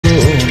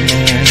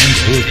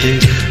জ্যোতি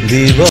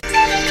দিবা।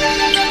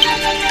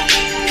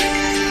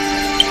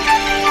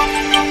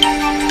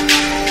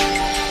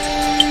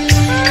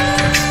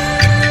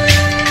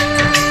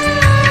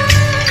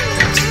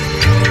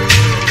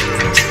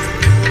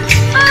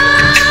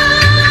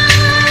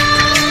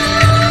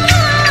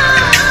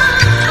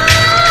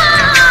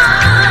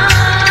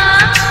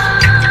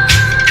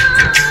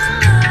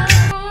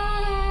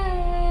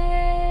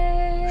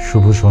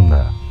 শুভ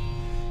সন্ধ্যা।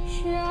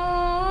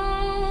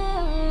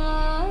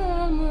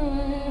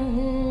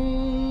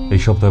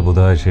 এই সপ্তাহে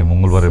বোধহয় সেই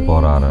মঙ্গলবারের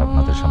পর আর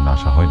আপনাদের সামনে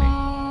আসা হয়নি,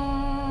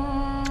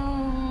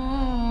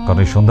 কারণ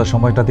এই সন্ধ্যার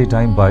সময়টাতেই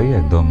টাইম পাই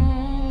একদম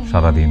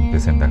সারাদিন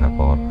পেশেন্ট দেখার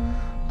পর,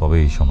 তবে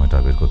এই সময়টা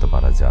বের করতে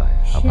পারা যায়।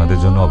 আপনাদের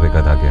জন্য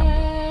অপেক্ষা থাকি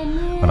আমরা,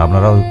 কারণ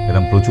আপনারাও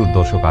এরকম প্রচুর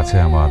দর্শক আছে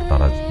আমার,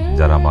 তারা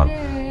যারা আমার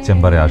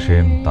চেম্বারে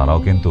আসেন তারাও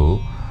কিন্তু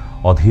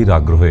অধীর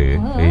আগ্রহে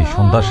এই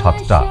সন্ধ্যা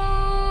 7টা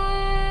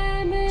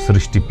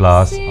সৃষ্টি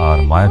প্লাস আর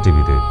মায়া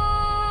টিভিতে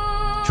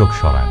চোখ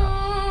সরায় না।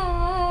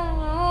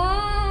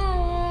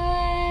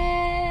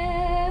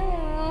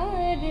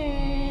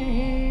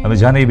 আমি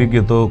জানি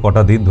বিগত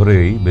কটা দিন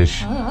ধরেই বেশ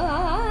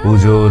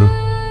পুজোর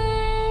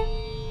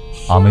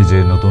আমেজে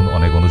নতুন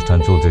অনেক অনুষ্ঠান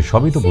চলছে,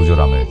 সবই তো পুজোর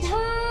আমেজ।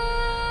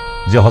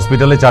 যে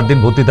হসপিটালে 4 দিন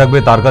ভর্তি থাকবে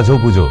তার কাছেও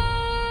পুজো,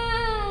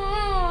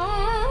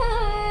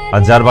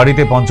 আর যার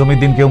বাড়িতে পঞ্চমীর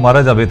দিন কেউ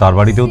মারা যাবে তার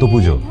বাড়িতেও তো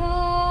পুজো।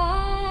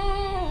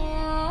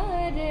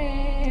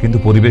 কিন্তু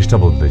পরিবেশটা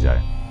বদলে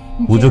যায়।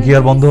 পুজো কি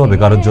আর বন্ধ হবে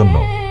কারোর জন্য?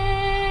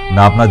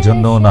 না আপনার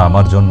জন্য, না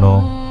আমার জন্য,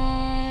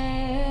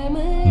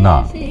 না।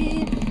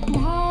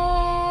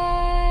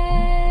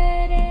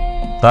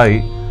 তাই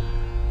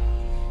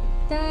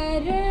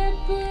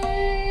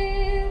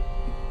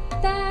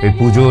এই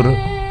পুজোর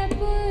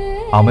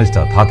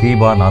আমেজটা থাকি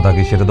বা না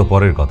থাকি সেটা তো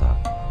পরের কথা।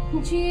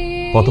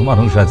 কত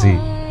মানুষ আছি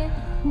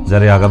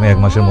যারা আগামী 1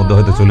 মাসের মধ্যে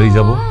হয়তো চলেই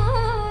যাব,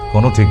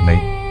 কোনো ঠিক নেই,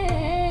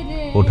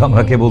 ওটা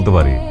আমরা কে বলতে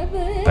পারি,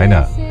 তাই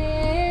না?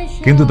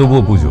 কিন্তু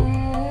তবুও পুজো,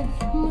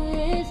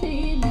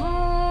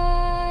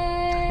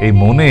 এই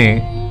মনে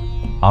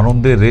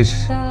আনন্দের রেশ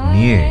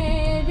নিয়ে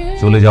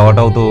চলে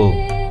যাওয়াটাও তো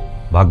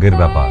ভাগ্যের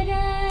ব্যাপার,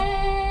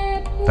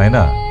 তাই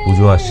না?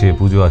 পুজো আসছে,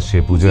 পুজো আসছে,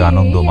 পুজোয়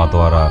আনন্দ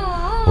মাতোয়ারা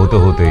হতে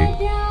হতে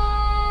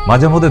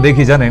মাঝে মধ্যে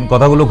দেখি, জানেন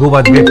কথাগুলো খুব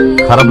আজকে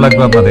খারাপ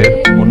লাগবে আপনাদের,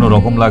 অন্য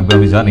রকম লাগবে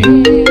আমি জানি,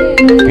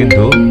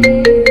 কিন্তু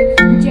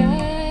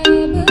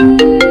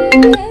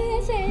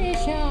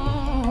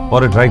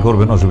পরে ট্রাই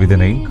করবেন, অসুবিধে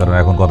নেই, কারণ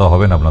এখন কথা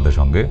হবে না আপনাদের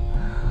সঙ্গে।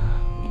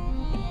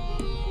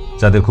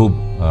 যাদের খুব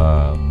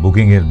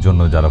বুকিংয়ের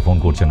জন্য যারা ফোন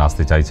করছেন,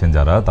 আসতে চাইছেন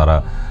যারা, তারা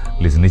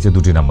প্লিজ নিচে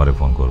 2টি নাম্বারে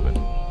ফোন করবেন।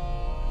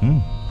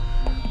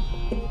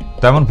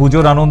 তেমন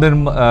পুজোর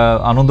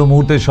আনন্দ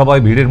মুহূর্তে সবাই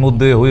ভিড়ের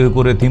মধ্যে হয়ে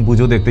করে থিম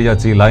পুজো দেখতে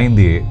যাচ্ছি লাইন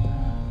দিয়ে,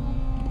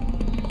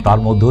 তার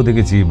মধ্যেও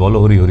দেখেছি বল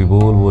হরি হরি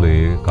বল বলে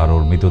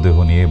কারোর মৃতদেহ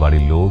নিয়ে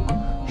বাড়ির লোক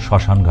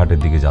শ্মশান ঘাটের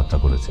দিকে যাত্রা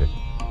করেছে।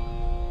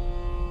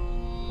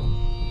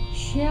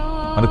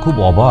 মানে খুব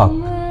অবাক,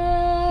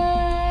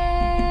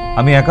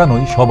 আমি একা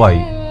নই, সবাই।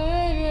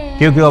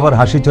 কেউ কেউ আবার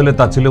হাসি চলে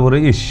তার ছেলে বলে,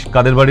 ইস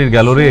কাদের বাড়ির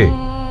গেল রে,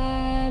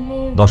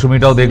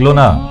 দশমীটাও দেখলো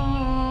না।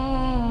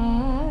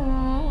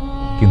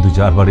 কিন্তু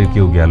যার বাড়ির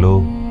কেউ গেল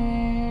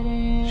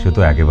সে তো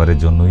একেবারের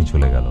জন্যই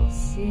চলে গেল,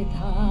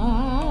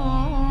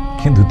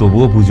 কিন্তু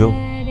তবুও পুজো।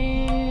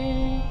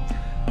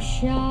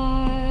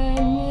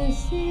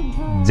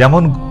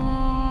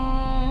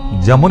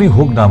 যেমনই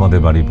হোক না আমাদের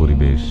বাড়ির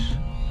পরিবেশ,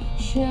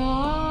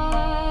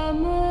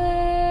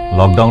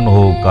 লকডাউন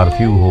হোক,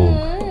 কারফিউ হোক,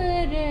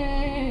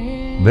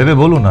 ভেবে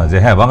বলুন না যে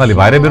হ্যাঁ বাঙালি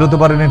বাইরে বেরোতে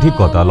পারেনি, ঠিক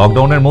কথা,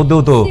 লকডাউনের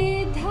মধ্যেও তো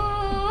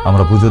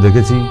আমরা পুজো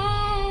দেখেছি,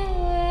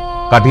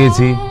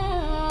 কাটিয়েছি,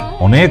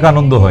 অনেক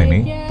আনন্দ হয়নি,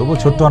 তবু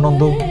ছোট্ট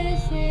আনন্দ,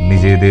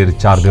 নিজেদের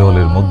 4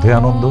 দেওয়ালের মধ্যে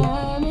আনন্দ।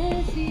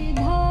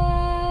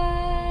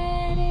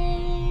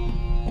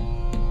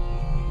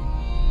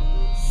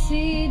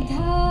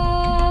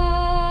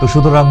 তো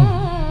সুতরাং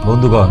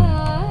বন্ধুগণ,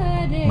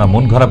 না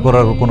মন খারাপ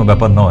করার কোনো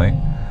ব্যাপার নয়,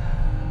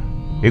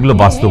 এগুলো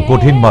বাস্তব,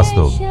 কঠিন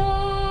বাস্তব।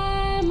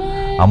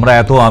 আমরা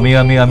এত আমি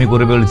আমি আমি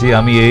করে বলছি,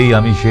 আমি এই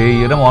আমি সেই,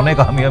 এরকম অনেক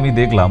আমি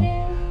দেখলাম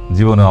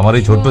জীবনে, আমার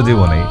এই ছোট্ট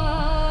জীবনে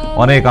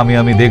অনেক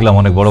আমি দেখলাম,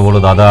 অনেক বড় বড়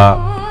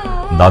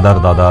দাদার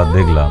দাদা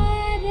দেখলাম।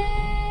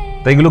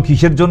 তাই এগুলো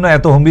কিসের জন্য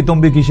এত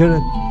হম্বিতম্বি কিসের?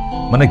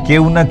 মানে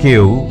কেউ না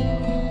কেউ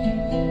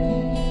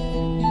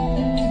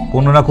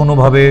কোনো না কোনো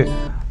ভাবে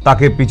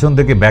তাকে পিছন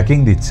থেকে ব্যাকিং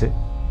দিচ্ছে,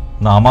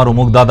 না আমার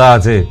অমুক দাদা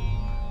আছে,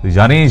 তুই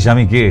জানিস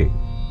আমি কে,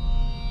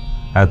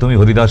 হ্যাঁ তুমি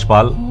হরিদাস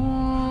পাল,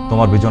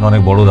 তোমার পিছনে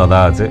অনেক বড় দাদা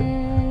আছে,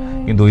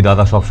 কিন্তু ওই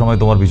দাদা সবসময়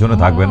তোমার পিছনে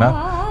থাকবে না,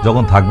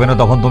 যখন থাকবে না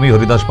তখন তুমি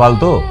হরিদাস পাল।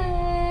 তো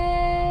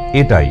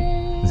এটাই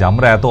যে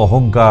আমরা এত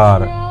অহংকার,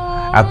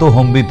 এত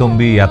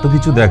হম্বিতম্বি, এত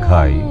কিছু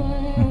দেখাই,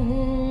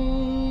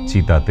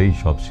 চিতাতেই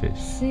সব শেষ।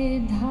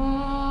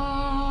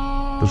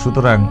 তো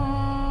সুতরাং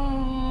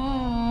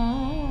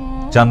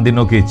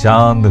চাঁদিনো কি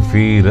চাঁদ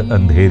ফির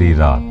অন্ধেরি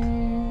রাত,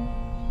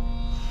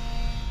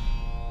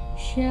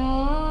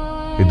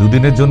 এই 2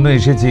 দিনের জন্য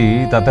এসেছি,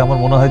 তাতে আমার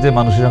মনে হয় যে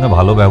মানুষের সঙ্গে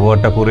ভালো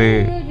ব্যবহারটা করে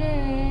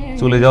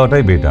চলে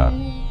যাওয়াটাই বেটার।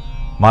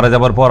 মারা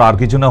যাবার পর আর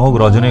কিছু না হোক,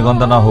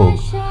 রজনীগন্ধা না হোক,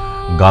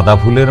 গাঁদা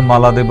ফুলের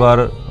মালা দেবার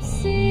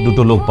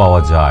দুটো লোক পাওয়া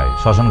যায়,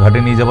 শ্মশান ঘাটে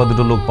নিয়ে যাবার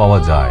দুটো লোক পাওয়া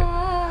যায়,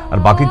 আর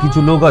বাকি কিছু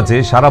লোক আছে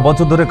সারা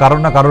বছর ধরে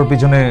কারোর না কারোর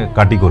পিছনে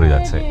কাটি করে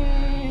যাচ্ছে।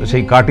 তো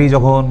সেই কাটি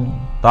যখন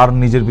তার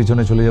নিজের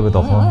পিছনে চলে যাবে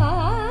তখন,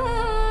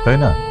 তাই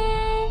না?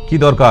 কি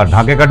দরকার,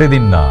 ঢাকে কাটে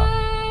দিন না,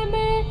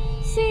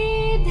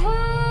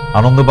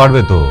 আনন্দ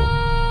বাড়বে তো।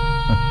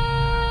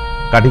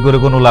 কাটি করে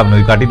কোনো লাভ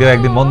নেই, কাটি দেওয়া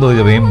একদিন বন্ধ হয়ে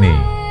যাবে এমনি।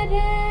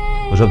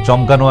 ওসব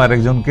চমকানো আর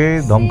একজনকে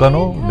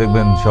ধমকানো,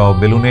 দেখবেন সব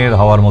বেলুনের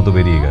হাওয়ার মতো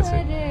বেরিয়ে গেছে।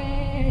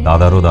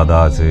 দাদারও দাদা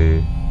আছে,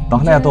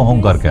 তাহলে এত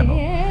অহংকার কেন?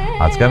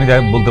 আজকে আমি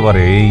যাই বলতে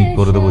পারে এই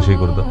করে দেবো সেই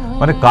করে দেবো,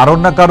 মানে কারোর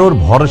না কারোর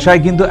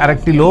ভরসায় কিন্তু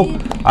আরেকটি লোক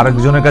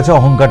আরেকজনের কাছে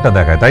অহংকারটা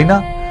দেখায়, তাই না?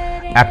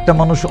 একটা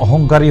মানুষ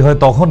অহংকারী হয়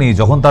তখনই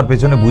যখন তার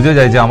পেছনে বুঝে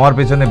যায় যে আমার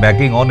পেছনে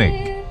ব্যাকিং অনেক,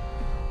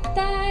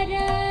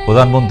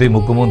 প্রধানমন্ত্রী,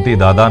 মুখ্যমন্ত্রী,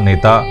 দাদা,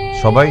 নেতা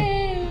সবাই,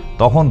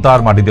 তখন তার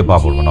মাটিতে পা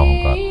পড়বে না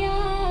অহংকার।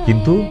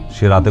 কিন্তু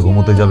সে রাতে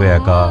ঘুমোতে যাবে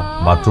একা,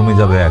 বাথরুমে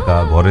যাবে একা,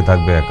 ঘরে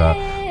থাকবে একা,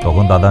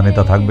 তখন দাদা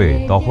নেতা থাকবে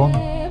তখন।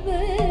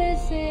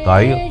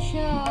 তাই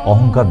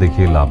অহংকার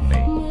দেখিয়ে লাভ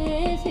নেই।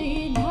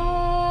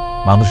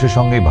 মানুষের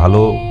সঙ্গে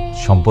ভালো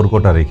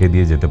সম্পর্কটা রেখে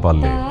দিয়ে যেতে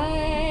পারলে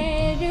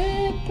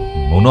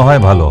মনে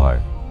হয় ভালো হয়,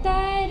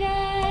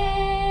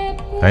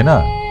 তাই না?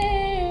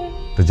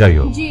 তো যাই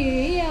হোক,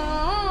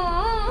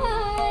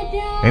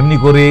 এমনি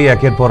করে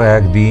একের পর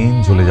এক দিন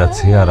চলে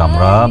যাচ্ছে আর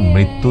আমরা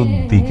মৃত্যুর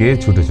দিকে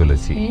ছুটে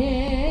চলেছি।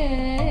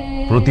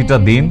 প্রতিটা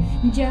দিন,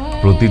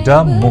 প্রতিটা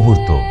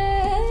মুহূর্ত।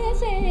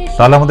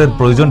 তাহলে আমাদের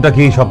প্রয়োজনটা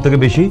কি সব থেকে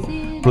বেশি?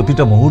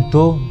 প্রতিটা মুহূর্ত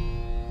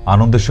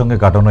আনন্দের সঙ্গে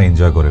কাটানো,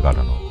 এনজয় করে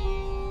কাটানো।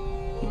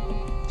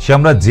 সে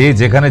আমরা যে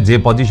যেখানে যে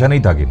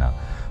পজিশনেই থাকি না,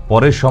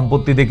 পরের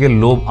সম্পত্তি দেখে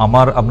লোভ,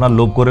 আমার আপনার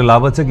লোভ করে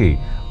লাভ আছে কি?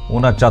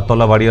 ওনার 4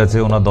 তলা বাড়ি আছে,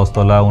 ওনার 10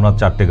 তলা, ওনার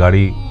 4টে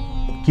গাড়ি,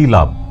 কি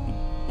লাভ?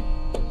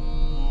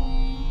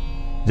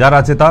 যার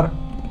আছে তার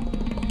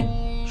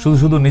শুধু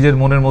শুধু নিজের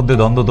মনের মধ্যে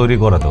দ্বন্দ্ব তৈরি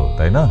করা তো,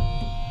 তাই না?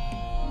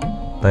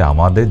 তাই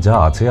আমাদের যা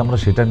আছে আমরা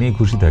সেটা নিয়ে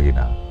খুশি থাকি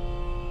না,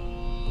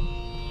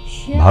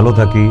 ভালো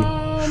থাকি,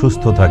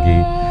 সুস্থ থাকি,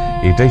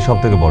 এটাই সব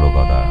থেকে বড়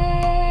কথা।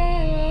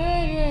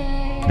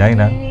 জানি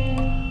না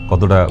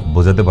কতটা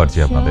বোঝাতে পারছি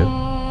আপনাদের।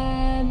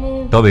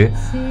 তবে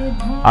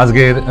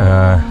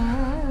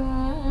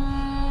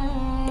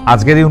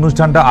আজকের এই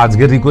অনুষ্ঠানটা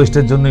আজকের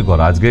রিকোয়েস্টের জন্যই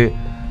করা। আজকে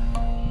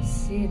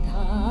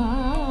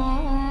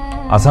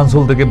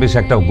আসানসোল থেকে বেশ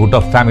একটা গোটা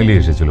ফ্যামিলি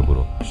এসেছিল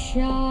পুরো।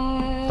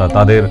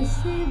 তাদের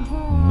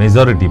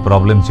মেজরিটি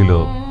প্রবলেম ছিল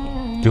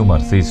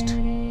টিউমার, সিস্ট,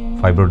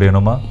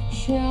 ফাইব্রোডেনোমা,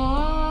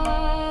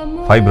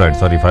 ফাইব্রয়েড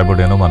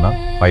না,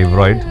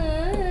 ফাইব্রয়েড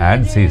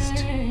অ্যান্ড সিস্ট।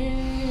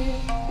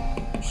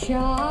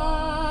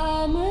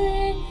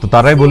 তো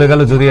তারাই বলে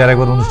গেল যদি আর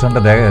একবার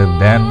অনুষ্ঠানটা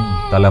দেন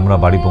তাহলে আমরা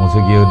বাড়ি পৌঁছে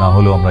গিয়ে, না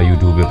হলেও আমরা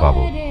ইউটিউবে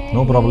পাবো।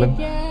 নো প্রবলেম,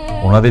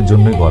 ওনাদের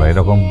জন্যই করা।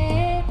 এরকম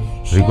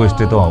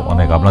রিকোয়েস্টে তো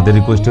অনেক, আপনাদের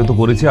রিকোয়েস্টেও তো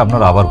করেছি,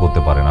 আপনারা আবার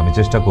করতে পারেন। আমি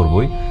চেষ্টা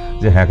করবই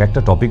যে হ্যাঁ, একটা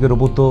টপিকের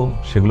ওপর তো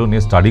সেগুলো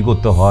নিয়ে স্টাডি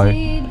করতে হয়,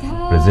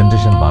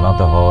 প্রেজেন্টেশন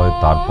বানাতে হয়,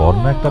 তারপর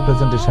না একটা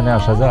প্রেজেন্টেশনে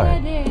আসা যায়।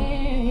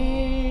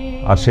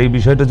 আর সেই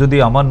বিষয়টা যদি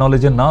আমার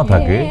নলেজে না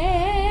থাকে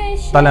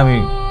তাহলে আমি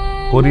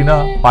করি না,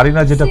 পারি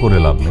না, যেটা করে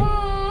লাভ নেই,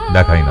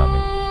 দেখাই না। আমি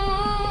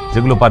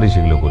যেগুলো পারি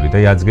সেগুলো করি।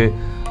 তাই আজকে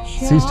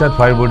সিস্টার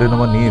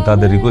ফাইব্রয়েডেনোমা নিয়ে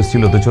তাদের রিকোয়েস্ট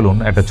ছিল। তো চলুন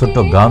একটা ছোট্ট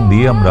গান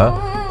দিয়ে, আমরা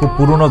খুব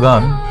পুরনো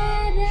গান,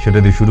 সেটা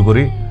দিয়ে শুরু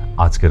করি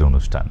আজকের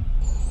অনুষ্ঠান।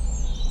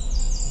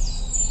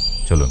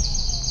 চলুন।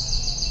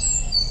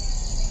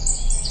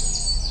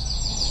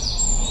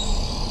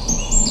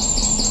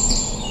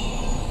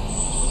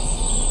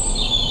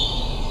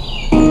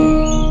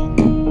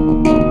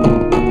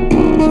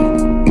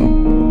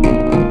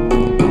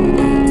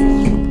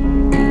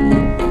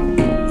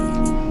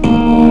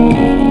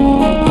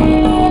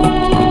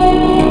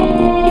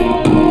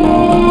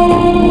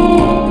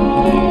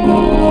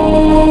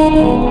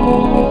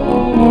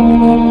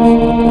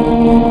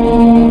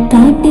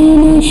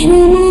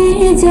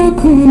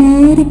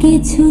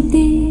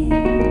 কিছুতে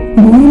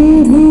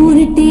বন্ধুর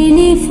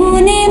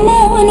টেলিফোনে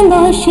মন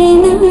বসে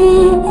না,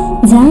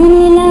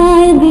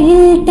 জানলার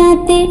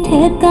গ্রিলটাতে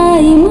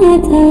ঠেকাই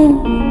মাথা,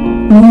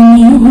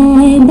 মনে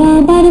হয়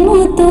বাবার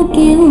মতো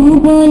কেউ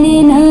বলে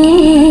না।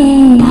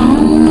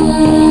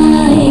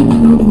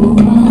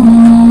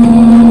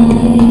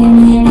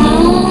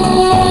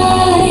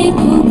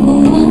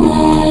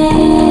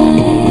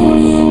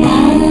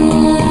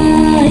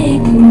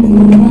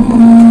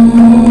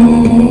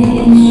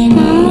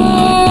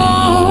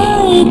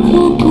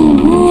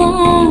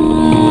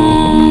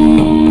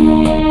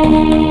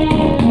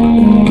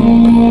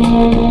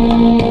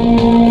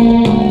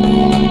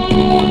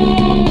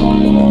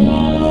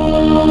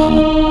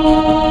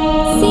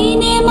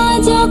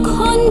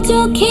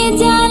 চোখে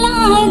জ্বালা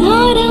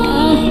ধরা,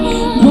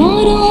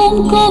 গরম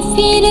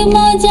কফির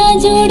মজা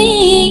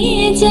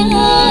জড়িয়ে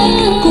যায়,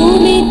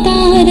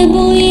 কবিতার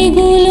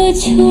বইগুলো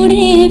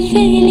ছুঁড়ে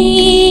ফেলি,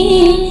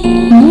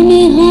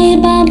 মনে হয়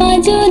বাবা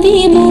যদি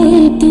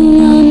বলতো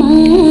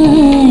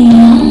আমায়,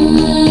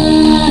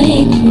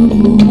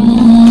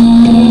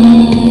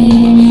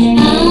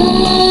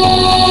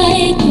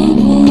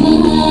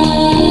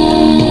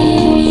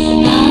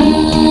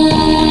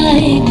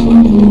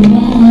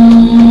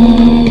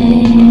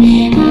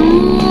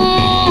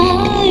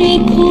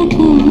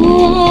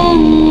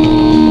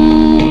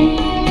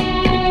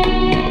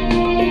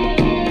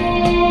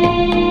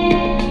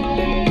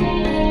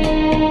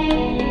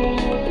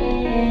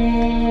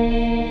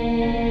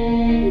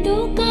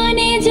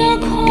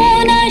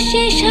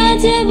 আকাশে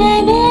সাজবো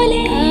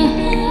বলে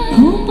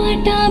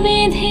খোপাটা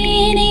বেঁধে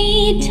নেই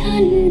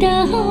ঠান্ডা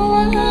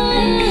হওয়া।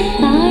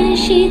 আর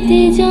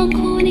শীতে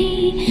যখনই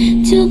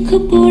চোখ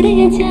পড়ে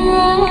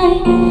যায়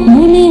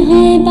মনে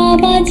হয়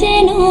বাবা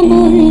যেন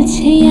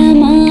বলছে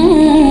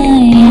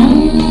আমায়,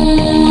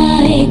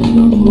 আয়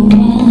খুকু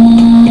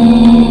আয়,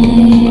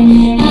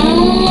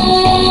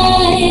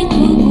 আয়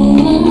খুকু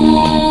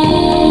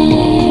আয়,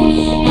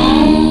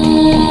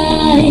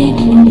 আয়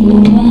খুকু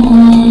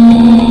আয়,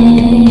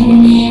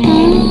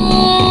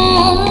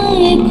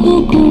 আয়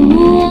খুকু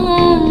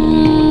আয়।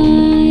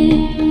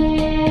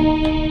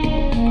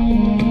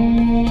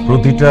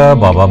 প্রতিটা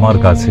বাবা মার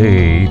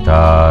কাছেই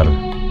তার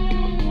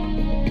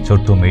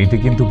ছোট্ট মেয়েটি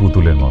কিন্তু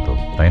পুতুলের মতো,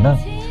 তাই না?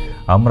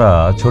 আমরা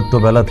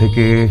ছোট্টবেলা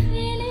থেকে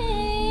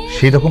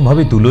সেরকম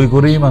ভাবে তুলোই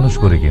করেই মানুষ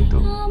করি, কিন্তু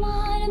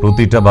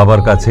প্রতিটা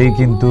বাবার কাছেই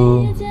কিন্তু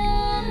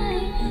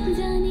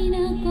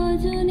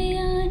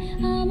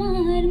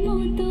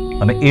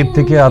মানে এর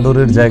থেকে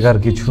আদরের জায়গার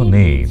কিছু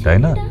নেই, তাই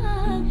না?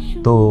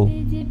 তো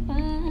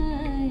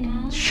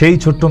সেই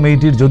ছোট্ট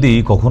মেয়েটির যদি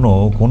কখনো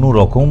কোনো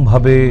রকম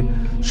ভাবে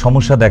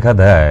সমস্যা দেখা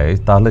দেয়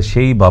তাহলে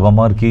সেই বাবা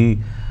মার কি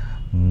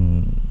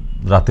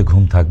রাতে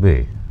ঘুম থাকবে?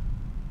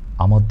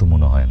 আমার তো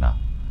মনে হয় না।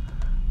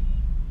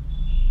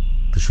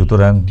 তো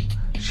সুতরাং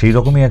সেই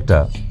রকমই একটা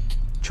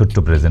ছোট্ট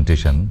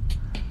প্রেজেন্টেশন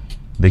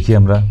দেখি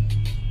আমরা।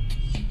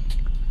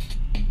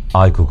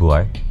 আয় খুকু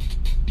আয়,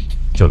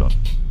 চলুন।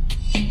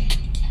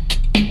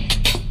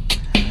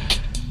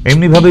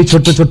 এমনিভাবেই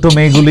ছোট্ট ছোট্ট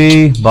মেয়েগুলি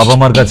বাবা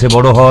মার কাছে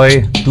বড় হয়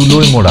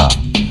তুলোয় মোড়া,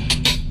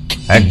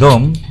 একদম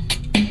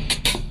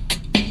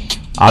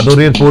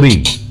আদরের পরি,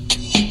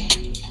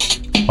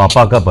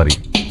 পাপা কা পরি,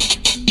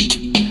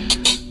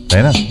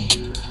 তাই না?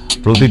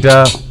 প্রতিটা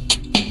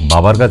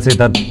বাবার কাছে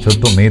তার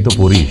ছোট্ট মেয়ে তো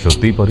পরি,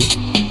 সত্যিই পরি।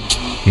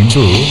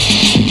 কিন্তু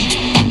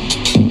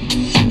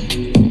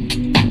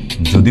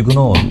যদি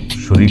কোনো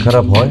শরীর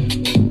খারাপ হয়,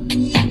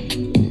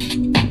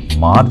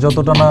 মার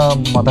যতটা না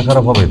মাথা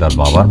খারাপ হবে তার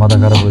বাবার মাথা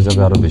খারাপ হয়ে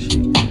যাবে আরো বেশি।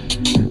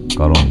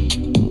 কারণ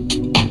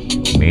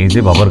মেয়ে যে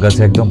বাবার কাছে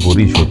একদম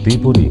পরি, সত্যিই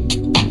পরি।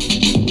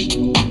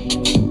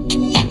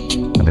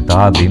 মানে তা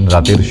দিন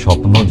রাতের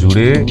স্বপ্ন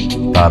জুড়ে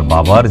তার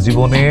বাবার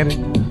জীবনের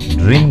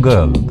ড্রিম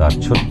গার্ল তার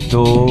ছোট্ট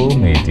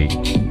মেয়েটি,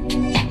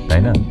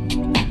 তাই না?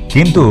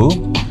 কিন্তু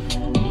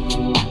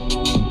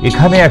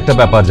এখানে একটা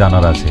ব্যাপার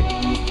জানার আছে,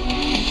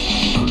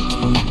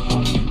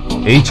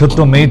 এই ছোট্ট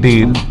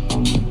মেয়েটির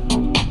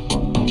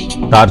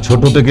তার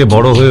ছোট থেকে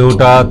বড় হয়ে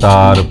ওঠা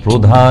তার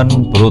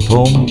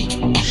প্রথম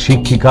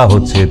শিক্ষিকা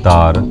হচ্ছে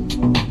তার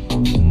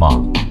মা।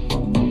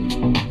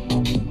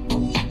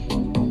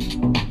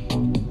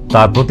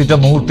 তার প্রতিটা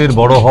মুহূর্তের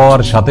বড়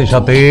হওয়ার সাথে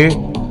সাথে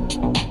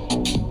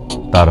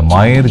তার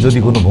মায়ের যদি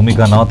কোনো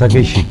ভূমিকা না থাকে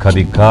শিক্ষা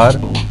দীক্ষার,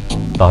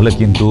 তাহলে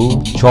কিন্তু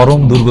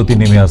চরম দুর্গতি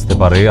নেমে আসতে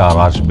পারে, আর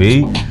আসবেই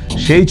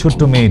সেই ছোট্ট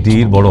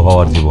মেয়েটির বড়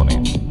হওয়ার জীবনে,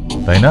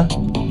 তাই না?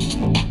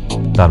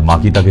 তার মা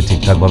কি তাকে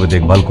ঠিকঠাকভাবে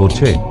দেখভাল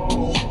করছে?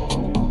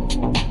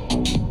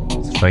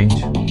 স্ট্রেঞ্জ।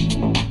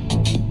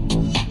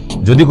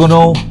 যদি কোনো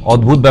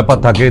অদ্ভুত ব্যাপার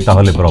থাকে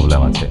তাহলে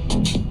প্রবলেম আছে।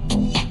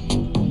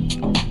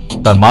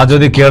 তার মা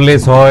যদি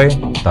কেয়ারলেস হয়,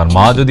 তার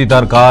মা যদি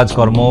তার কাজ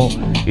কর্ম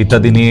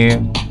ইত্যাদি নিয়ে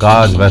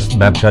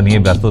ব্যবসা নিয়ে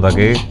ব্যস্ত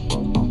থাকে,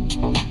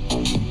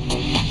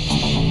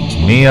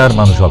 মেয়ে আর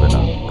মানুষ হবে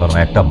না। কারণ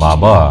একটা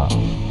বাবা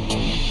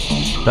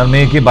তার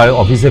মেয়েকে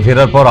অফিসে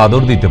ফেরার পর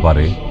আদর দিতে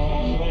পারে,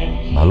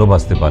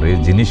 ভালোবাসতে পারে,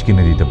 জিনিস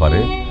কিনে দিতে পারে,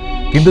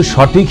 কিন্তু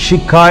সঠিক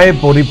শিক্ষায়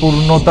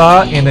পরিপূর্ণতা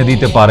এনে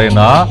দিতে পারে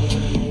না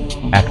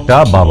একটা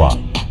বাবা।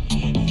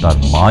 তার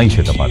মাই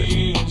সেটা পারে।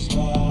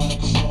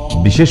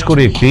 বিশেষ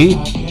করে একটি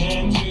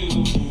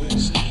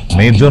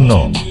মেয়ের জন্য।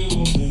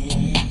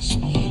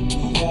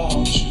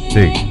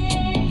 ঠিক,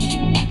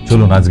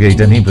 চলুন আজকে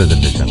এইটা নিয়ে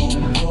প্রেজেন্টেশন।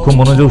 খুব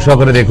মনোযোগ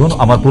সহকারে দেখুন।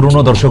 আমার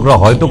পুরনো দর্শকরা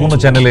হয়তো কোনো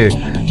চ্যানেলে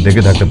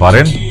দেখে থাকতে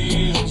পারেন,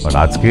 বাট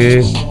আজকে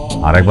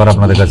আরেকবার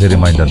আপনাদের কাছে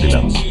রিমাইন্ডার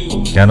দিলাম।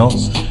 কেন?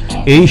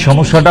 এই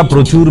সমস্যাটা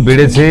প্রচুর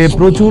বেড়েছে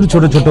প্রচুর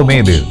ছোট ছোট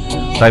মেয়েদের।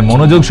 তাই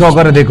মনোযোগ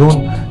সহকারে দেখুন,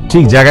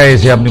 ঠিক জায়গায়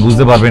এসে আপনি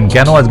বুঝতে পারবেন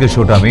কেন আজকে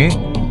শোটা আমি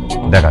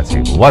দেখাচ্ছি।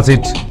 Watch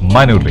it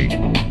minutely.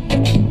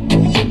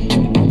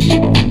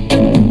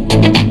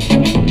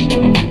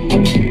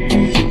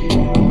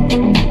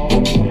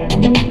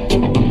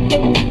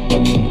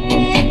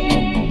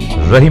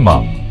 Rahima,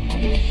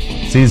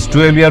 she is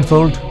 12 years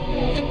old,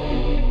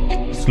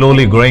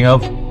 slowly growing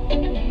up.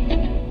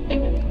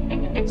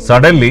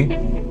 Suddenly,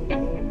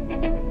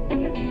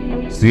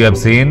 she have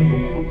seen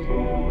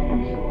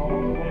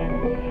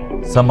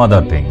some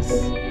other things.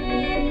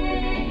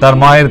 তার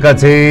মায়ের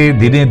কাছে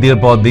দিনের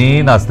পর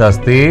দিন আস্তে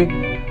আস্তে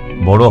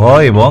বড়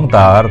হয় এবং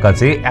তার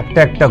কাছে একটা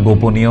একটা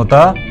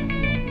গোপনীয়তা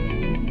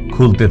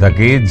খুলতে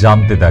থাকে,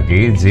 জানতে থাকে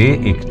যে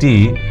একটি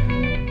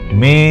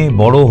মেয়ে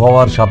বড়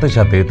হওয়ার সাথে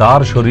সাথে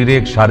তার শরীরে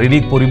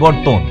শারীরিক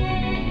পরিবর্তন,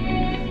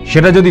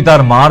 সেটা যদি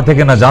তার মার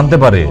থেকে না জানতে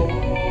পারে,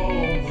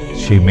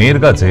 সেই মেয়ের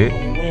কাছে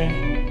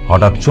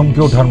হঠাৎ চমকে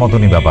ওঠার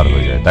মতনই ব্যাপার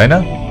হয়ে যায়, তাই না?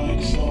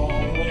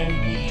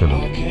 চলো,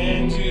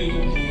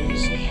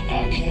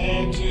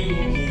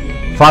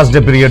 ফার্স্ট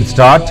ডে পিরিয়ড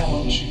স্টার্ট।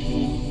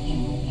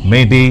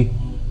 মেয়েটি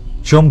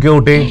চমকে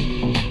ওঠে,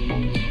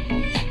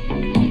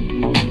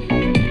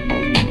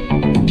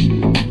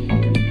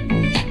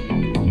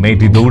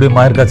 মেয়েটি দৌড়ে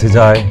মায়ের কাছে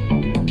যায়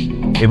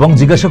এবং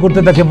জিজ্ঞাসা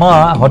করতে থাকে, মা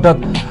হঠাৎ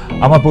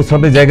আমার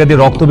প্রস্রাবের জায়গা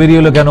দিয়ে রক্ত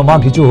বেরিয়ে এলো কেন, মা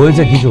কিছু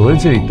হয়েছে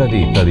ইত্যাদি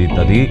ইত্যাদি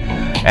ইত্যাদি,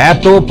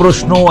 এত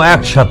প্রশ্ন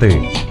একসাথে।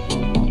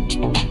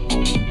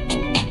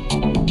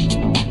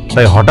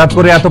 তাই হঠাৎ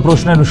করে এত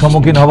প্রশ্নের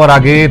সম্মুখীন হওয়ার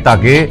আগে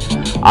তাকে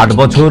 8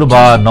 বছর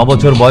বা 9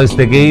 বছর বয়স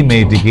থেকেই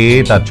মেয়েটিকে,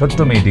 তার ছোট্ট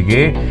মেয়েটিকে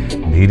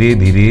ধীরে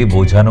ধীরে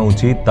বোঝানো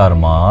উচিত তার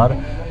মার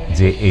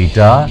যে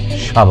এইটা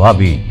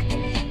স্বাভাবিক,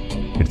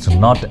 ইটস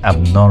নট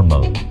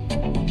অ্যাবনর্মাল।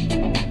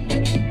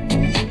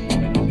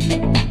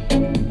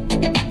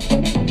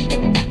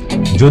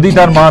 যদি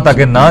তার মা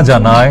তাকে না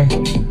জানায়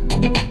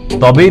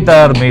তবেই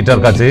তার মেয়েটার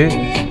কাছে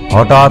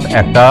হঠাৎ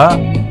একটা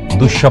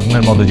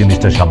দুঃস্বপ্নের মতো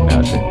জিনিসটা সামনে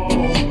আসে।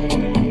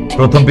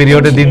 প্রথম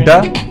পিরিয়ডের দিনটা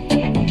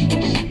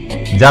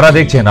যারা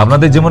দেখছেন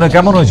আপনাদের জীবনে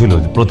কেমন হয়েছিল?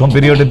 প্রথম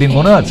পিরিয়ডের দিন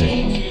মনে আছে?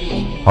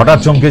 হঠাৎ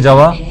চমকে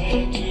যাওয়া।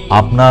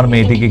 আপনার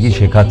মেয়েটিকে কি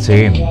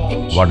শেখাচ্ছেন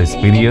what is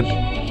period,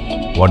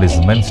 what is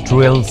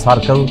menstrual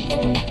circle,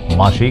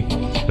 মাসিক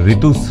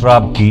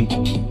ঋতুস্রাব কি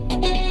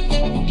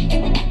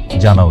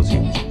জানা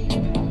উচিত।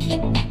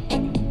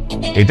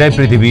 এটাই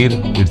পৃথিবীর,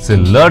 it's a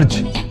large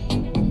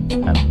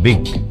and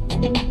big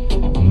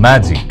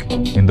magic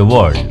in the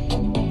world,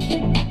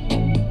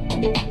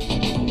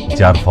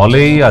 যার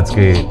ফলেই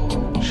আজকে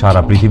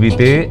সারা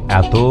পৃথিবীতে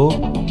এত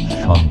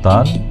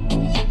সন্তান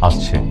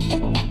আসছে।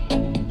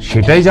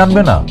 সেটাই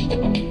জানবে না।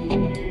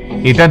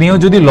 এটা নিয়েও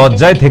যদি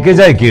লজ্জায় থেকে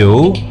যায় কেউ,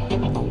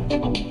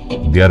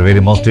 দে আর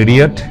ভেরি মোস্ট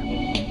ইডিয়ট।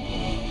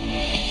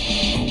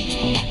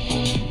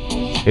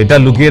 এটা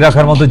লুকিয়ে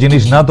রাখার মতো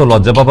জিনিস না, তো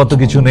লজ্জা পাবার তো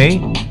কিছু নেই।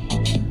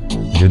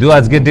 যদিও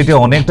আজকের ডেটে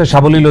অনেকটা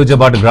সাবলীল হয়েছে,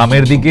 বাট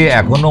গ্রামের দিকে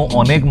এখনো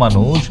অনেক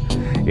মানুষ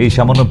এই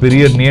সামান্য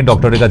পিরিয়ড নিয়ে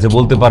ডক্টরের কাছে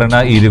বলতে পারে না,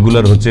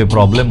 ইরেগুলার হচ্ছে,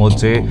 প্রবলেম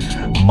হচ্ছে,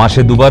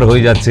 মাসে 2 বার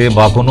হয়ে যাচ্ছে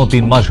বা কোনো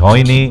 3 মাস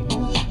হয়নি,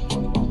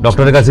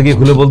 ডক্টরের কাছে গিয়ে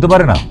খুলে বলতে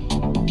পারে না।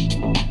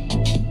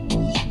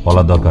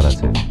 বলার দরকার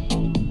আছে।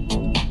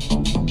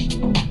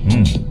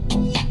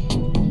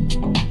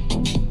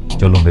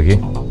 চলুন দেখি।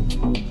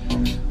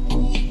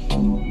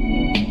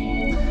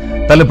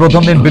 তাহলে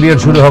প্রথম দিন পিরিয়ড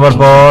শুরু হবার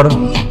পর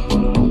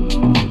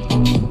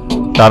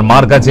তার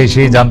মার কাছে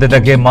এসে জানতে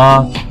থাকে মা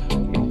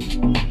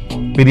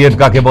পিরিয়ড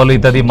কাকে বলে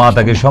ইত্যাদি। মা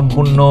তাকে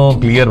সম্পূর্ণ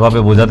ক্লিয়ার ভাবে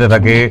বোঝাতে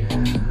থাকে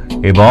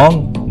এবং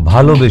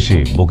ভালোবেসে,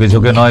 বকে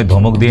ঝোঁকে নয়,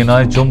 ধমক দিয়ে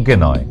নয়, চমকে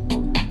নয়।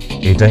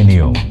 এটাই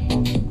নিয়ম।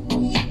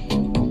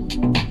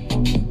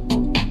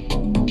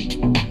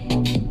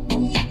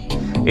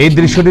 এই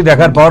দৃশ্যটি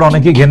দেখার পর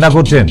অনেকেই ঘেন্না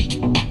করছেন,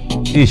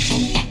 ইস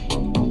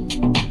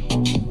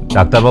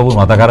ডাক্তারবাবুর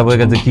মাথা খারাপ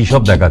হয়ে গেছে, কি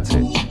সব দেখাচ্ছে।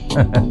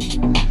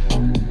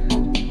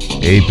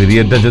 এই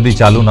পিরিয়ডটা যদি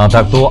চালু না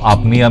থাকতো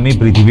আপনি আমি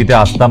পৃথিবীতে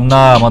আসতাম না,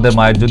 আমাদের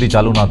মায়ের যদি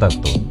চালু না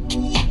থাকতো।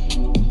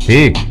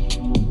 ঠিক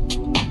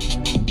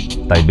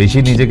তাই বেশি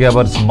নিজেকে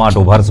আবার স্মার্ট,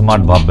 ওভার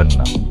স্মার্ট ভাববেন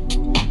না।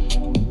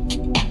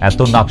 এত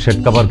নাক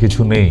সেটকাবার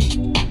কিছু নেই,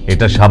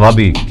 এটা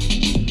স্বাভাবিক।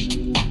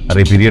 আর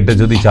এই পিরিয়ডটা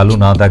যদি চালু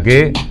না থাকে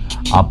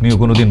আপনিও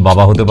কোনোদিন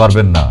বাবা হতে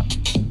পারবেন না।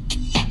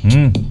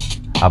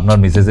 আপনার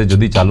মিসেসে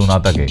যদি চালু না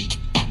থাকে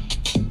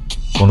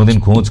কোনোদিন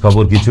খোঁজ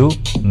খবর কিছু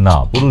না,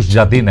 পুরুষ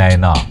জাতি নেয়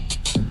না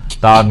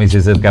তার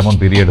মিসেসের কেমন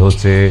পিরিয়ড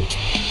হচ্ছে,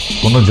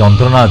 কোনো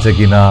যন্ত্রণা আছে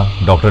কিনা,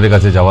 ডক্টরের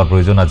কাছে যাওয়ার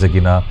প্রয়োজন আছে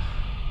কিনা।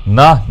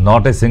 না,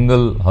 নট এ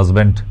সিঙ্গল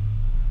হাজব্যান্ড।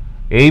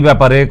 এই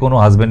ব্যাপারে কোনো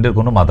হাজব্যান্ডের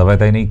কোনো মাথা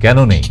ব্যথাই নেই। কেন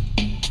নেই?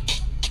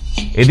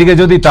 এদিকে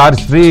যদি তার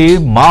স্ত্রী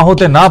মা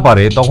হতে না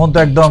পারে তখন তো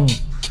একদম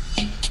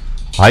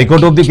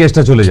হাইকোর্ট অব্দি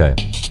কেসটা চলে যায়,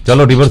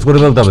 চলো ডিভোর্স করে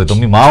ফেলতে হবে,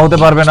 তুমি মা হতে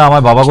পারবে না,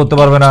 আমায় বাবা করতে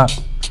পারবে না,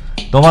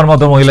 তোমার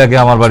মতো মহিলাকে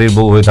আমার বাড়ির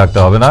বউ হয়ে থাকতে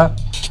হবে না,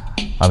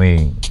 আমি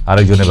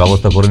আরেকজনের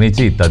ব্যবস্থা করে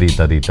নিচ্ছি, ইত্যাদি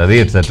ইত্যাদি ইত্যাদি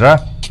এটসেট্রা।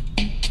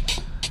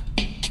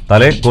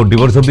 তাহলে কোর্ট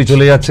ডিভোর্স অব্দি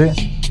চলে যাচ্ছে।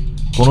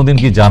 কোনোদিন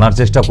কি জানার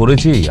চেষ্টা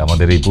করেছি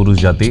আমাদের এই পুরুষ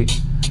জাতি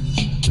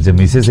যে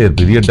মিসেসের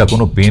পিরিয়ডটা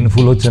কোনো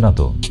পেইনফুল হচ্ছে না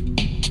তো?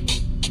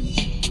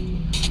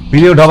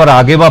 পিরিয়ড হবার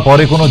আগে বা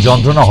পরে কোনো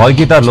যন্ত্রণা হয়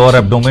কি তার লোয়ার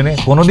অ্যাবডোমেনে?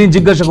 কোনোদিন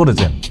জিজ্ঞাসা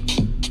করেছেন?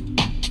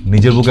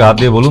 নিজের বুকে হাত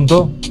দিয়ে বলুন তো।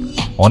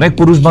 অনেক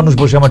পুরুষ মানুষ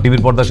বসে আমার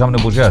টিভির পর্দার সামনে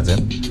বসে আছেন,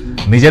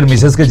 নিজের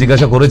মিসেসকে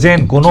জিজ্ঞাসা করেছেন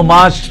কোনো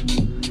মাস,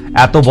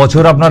 এত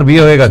বছর আপনার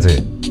বিয়ে হয়ে গেছে?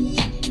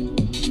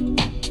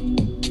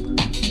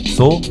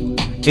 সো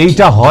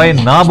এইটা হয়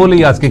না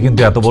বলেই আজকে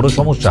কিন্তু এত বড়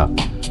সমস্যা।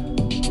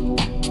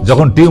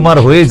 যখন টিউমার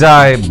হয়ে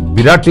যায়,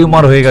 বিরাট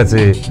টিউমার হয়ে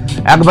গেছে,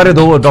 একবারে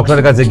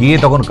ডক্টরের কাছে গিয়ে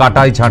তখন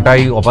কাটাই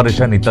ছাঁটাই,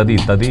 অপারেশন ইত্যাদি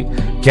ইত্যাদি।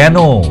 কেন?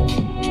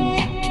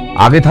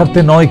 আগে থাকতে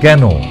নয়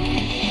কেন?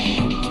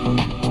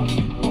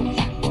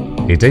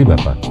 এটাই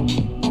ব্যাপার।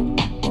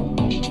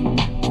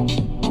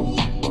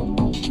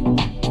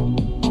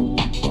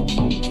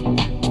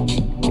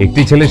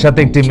 একটি ছেলের সাথে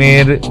একটি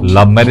মেয়ের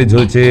লাভ ম্যারেজ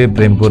হয়েছে,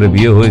 প্রেম করে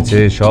বিয়ে হয়েছে,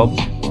 সব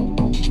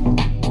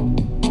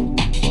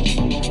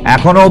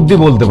এখনো অবধি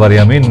বলতে পারি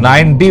আমি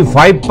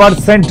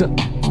 95%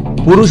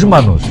 পুরুষ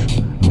মানুষ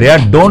দে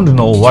আর don't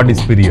know what is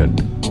period.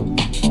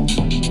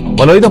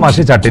 বলে ওই তো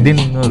মাসে 4টে দিন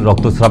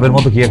রক্তস্রাবের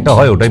মতো কি একটা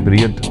হয়, ওটাই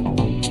পিরিয়ড।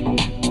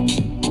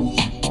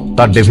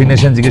 তার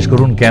ডেফিনেশন জিজ্ঞেস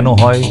করুন, কেন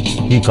হয়,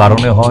 কি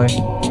কারণে হয়,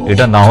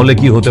 এটা না হলে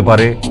কি হতে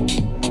পারে।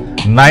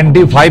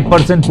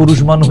 95% পুরুষ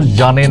মানুষ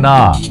জানে না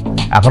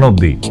এখন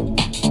অবধি।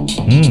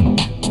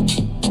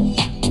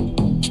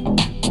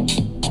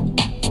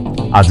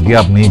 আজকে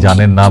আপনি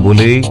জানেন না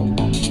বলেই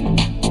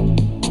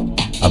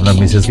আপনার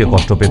মিসেসকে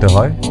কষ্ট পেতে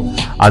হয়।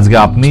 আজকে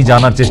আপনি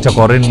জানার চেষ্টা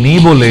করেননি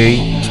বলেই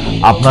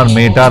আপনার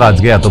মেয়েটার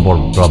আজকে এত বড়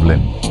প্রবলেম।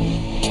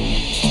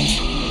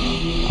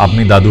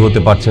 আপনি দাদু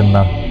হতে পারছেন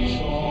না,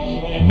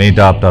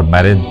 মেয়েটা আপনার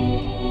ম্যারেজ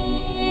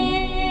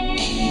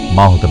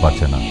মা হতে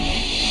পারছে না।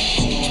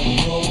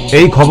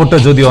 এই খবরটা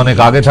যদি অনেক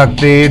আগে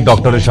থাকতে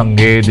ডক্টরের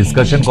সঙ্গে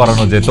ডিসকাশন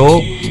করানো যেত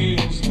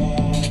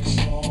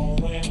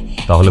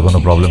তাহলে কোনো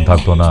প্রবলেম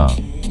থাকতো না।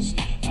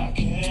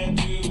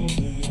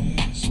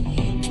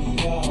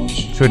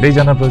 এটাই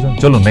জানার প্রয়োজন।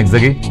 চলুন নেক্সট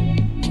দেখি।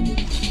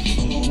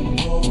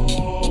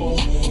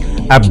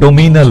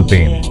 অ্যাবডোমিনাল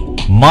পেন,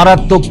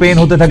 মারাত্মক পেন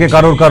হতে থাকে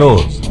কারোর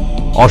কারোর,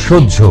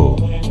 অসহ্য।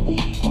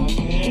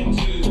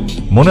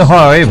 মনে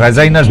হয়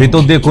ভ্যাজাইনার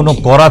ভিতর দিয়ে কোনো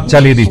করাত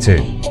চালিয়ে দিচ্ছে,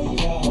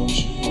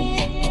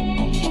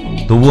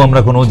 তবু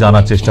আমরা কোনো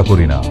জানার চেষ্টা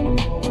করি না।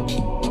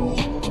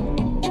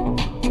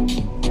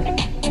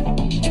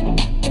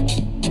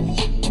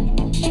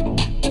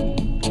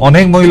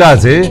 অনেক মহিলা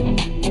আছে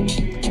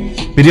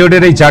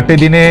পিরিয়ডের এই 4টে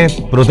দিনে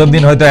প্রথম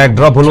দিন হয়তো 1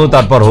 ড্রপ হলো,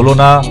 তারপর হলো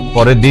না,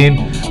 পরের দিন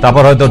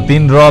তারপর হয়তো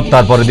 3 ড্রপ,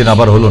 তারপরের দিন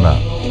আবার হলো না।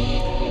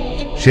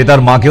 সে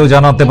তার মাকেও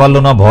জানাতে পারলো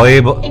না, ভয়ে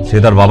সে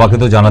তার বাবাকে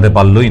তো জানাতে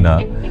পারলোই না।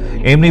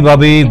 এমনি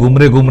ভাবেই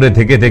গুমরে গুমরে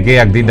থেকে থেকে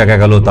একদিন দেখা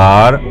গেল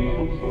তার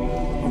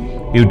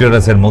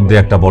ইউটেরাসের মধ্যে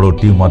একটা বড়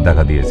টিউমার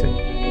দেখা দিয়েছে,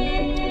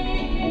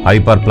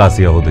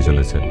 হাইপারপ্লাসিয়া হতে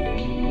চলেছে,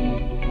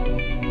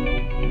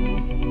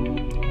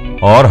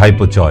 और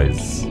হাইপোচয়েস,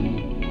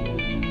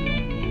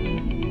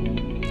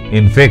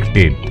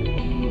 ইনফেক্টেড।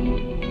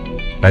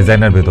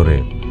 ভ্যাজাইনার ভেতরে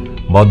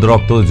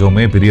বদরক্ত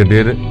জমে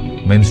পিরিয়ডের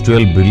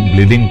মেনস্ট্রুয়াল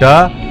ব্লিডিংটা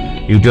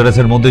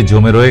ইউটেরাসের মধ্যে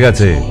জমে রয়ে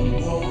গেছে।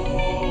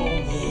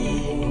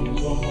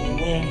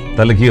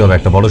 তাহলে কি হবে?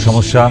 একটা বড়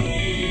সমস্যা।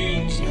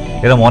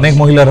 এরকম অনেক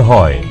মহিলার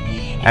হয়,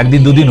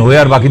 একদিন দুদিন হয়ে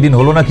আর বাকি দিন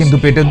হলো না, কিন্তু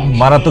পেটে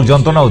মারাত্মক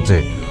যন্ত্রণা হচ্ছে,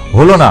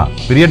 হলো না,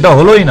 পিরিয়ডটা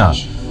হলোই না।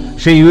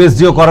 সেই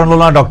ইউএসজিও করানো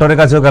না, ডক্টরের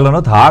কাছেও গেল না,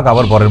 থাক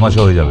আবার পরের মাসে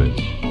হয়ে যাবে।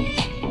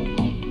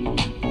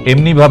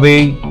 এমনি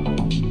ভাবেই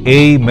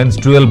এই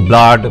মেনস্ট্রুয়াল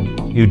ব্লাড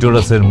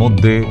ইউটেরাসের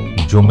মধ্যে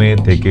জমে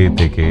থেকে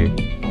থেকে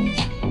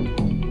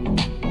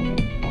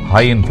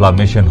হাই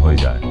ইনফ্লামেশন হয়ে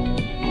যায়,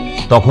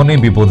 তখনই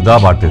বিপদটা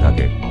বাড়তে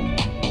থাকে।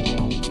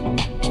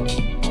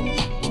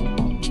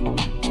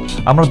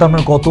 আমরা তো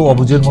আমরা কত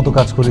অবুঝের মতো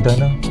কাজ করি, তাই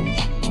না?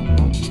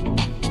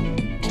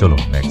 চলো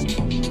next.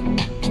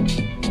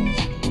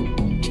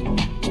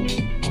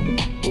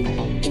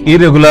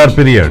 irregular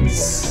periods.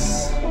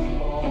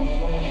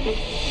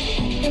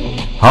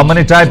 How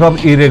many type of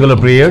irregular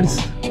periods?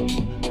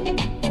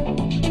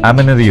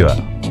 Amenorrhea,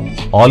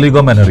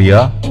 oligomenorrhea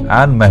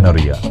and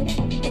menorrhea.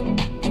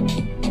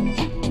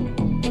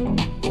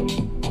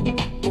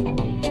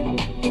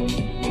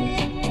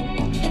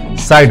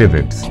 Side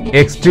effects: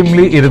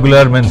 extremely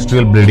irregular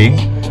menstrual bleeding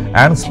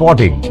and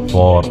spotting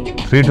for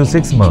 3 to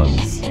 6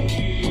 months.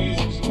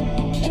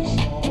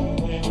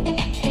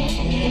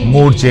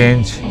 Mood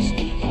change,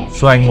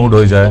 sewing mood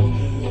হয়ে যায়,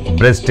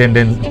 ব্রেস্ট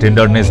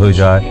টেন্ডারনেস হয়ে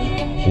যায়,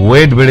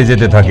 ওয়েট বেড়ে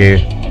যেতে থাকে।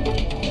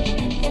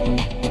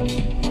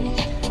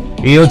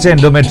 এই হচ্ছে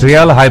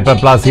endometrial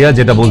hyperplasia,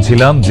 যেটা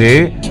বলছিলাম যে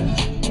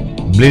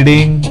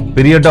ব্লিডিং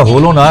পিরিয়ডটা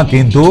হলো না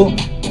কিন্তু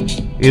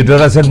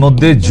ইউটেরাসের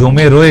মধ্যে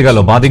জমে রয়ে গেল।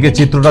 বাঁদিকে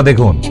চিত্রটা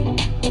দেখুন,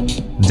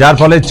 যার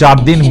ফলে 4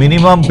 দিন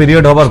মিনিমাম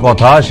পিরিয়ড হবার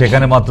কথা,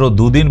 সেখানে মাত্র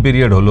 2 দিন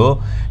পিরিয়ড হলো,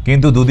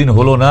 কিন্তু 2 দিন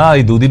হলো না।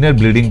 এই 2 দিনের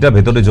ব্লিডিংটা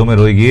ভেতরে জমে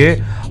রয়ে গিয়ে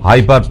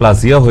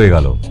হাইপারপ্লাসিয়া হয়ে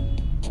গেল।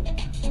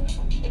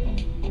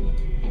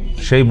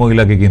 সেই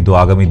মহিলাকে কিন্তু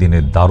আগামী দিনে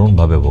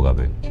দারুণভাবে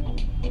ভোগাবে,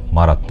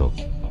 মারাত্মক।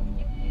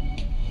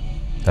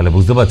 তাহলে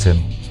বুঝতে পারছেন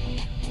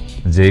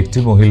যে একটি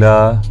মহিলা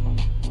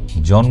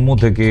জন্ম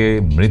থেকে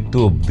মৃত্যু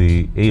অবধি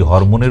এই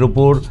হরমোনের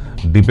উপর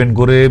ডিপেন্ড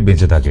করে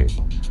বেঁচে থাকে।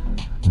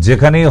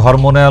 যেখানে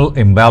হরমোনাল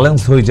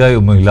ইমব্যালেন্স হয়ে যায়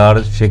ওই মহিলার,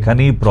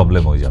 সেখানেই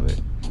প্রবলেম হয়ে যাবে।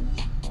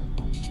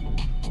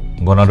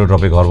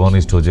 গনাডোট্রপিক হরমোন,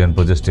 ইস্ট্রোজেন,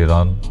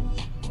 প্রোজেস্টেরন,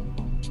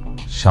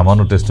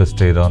 সামান্য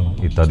টেস্টোস্টেরন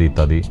ইত্যাদি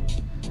ইত্যাদি।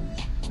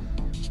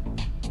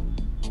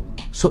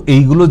 সো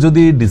এইগুলো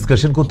যদি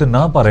ডিসকাশন করতে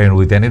না পারেন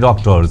উইথ এনি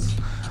ডক্টরস,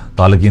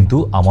 তাহলে কিন্তু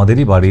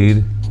আমাদেরই বাড়ির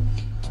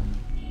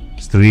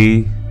স্ত্রী,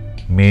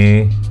 মেয়ে,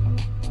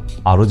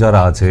 আরও যারা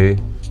আছে,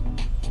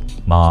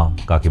 মা,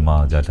 কাকিমা,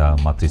 জ্যাঠা,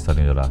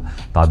 মাতৃস্থানীয় যারা,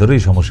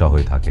 তাদেরই সমস্যা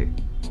হয়ে থাকে।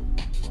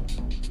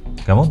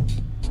 কেমন?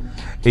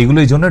 এইগুলো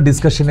এই জন্য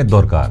ডিসকাশনের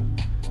দরকার।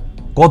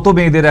 কত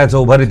মেয়েদের আছে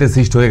ওভারিতে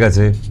সিস্ট হয়ে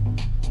গেছে,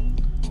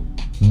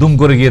 দুম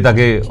করে গিয়ে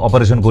তাকে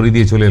অপারেশন করে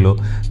দিয়ে চলে এলো।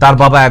 তার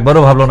বাবা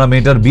একবারও ভাবলো না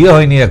মেয়েটার বিয়ে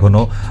হয়নি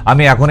এখনো,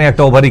 আমি এখনই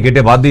একটা ওভারি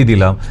কেটে বাদ দিয়ে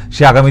দিলাম,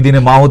 সে আগামী দিনে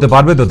মা হতে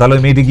পারবে তো? তাহলে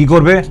ওই মেয়েটি কি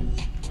করবে?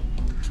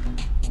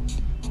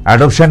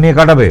 অ্যাডপশন নিয়ে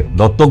কাটাবে,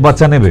 দত্তক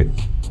বাচ্চা নেবে।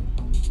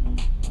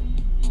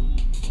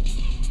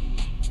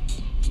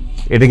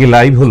 এটা কি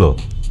লাইভ হলো?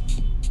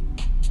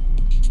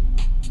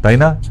 তাই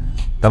না?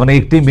 তার মানে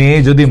একটি মেয়ে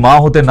যদি মা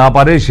হতে না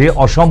পারে, সে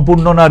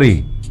অসম্পূর্ণ নারী।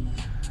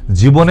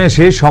 জীবনে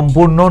সে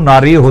সম্পূর্ণ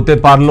নারী হতে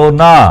পারলো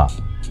না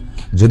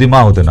যদি মা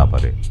হতে না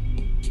পারে।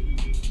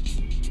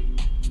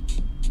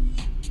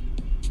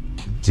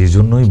 যে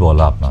জন্যই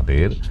বলা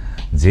আপনাদের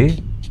যে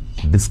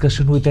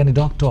discussion with any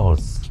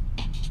doctors,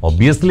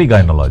 obviously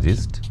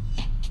gynecologist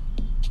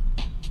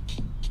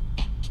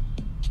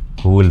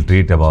who will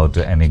treat about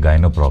any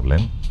gyno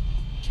problem,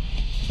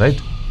 right?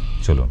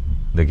 চলুন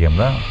দেখি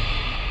আমরা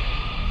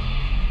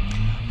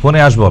ফোনে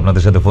আসবো,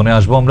 আপনাদের সাথে ফোনে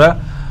আসবো আমরা।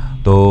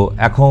 তো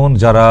এখন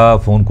যারা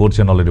ফোন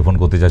করছেন, অলরেডি ফোন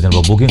করতে চাইছেন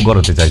বা বুকিং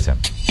করাতে চাইছেন,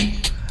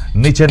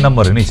 নিচের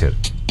নাম্বারে, নিচের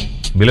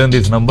বিলো ইন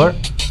দিস নাম্বার,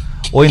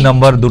 ওই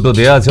নাম্বার দুটো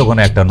দেওয়া আছে,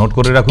 ওখানে একটা নোট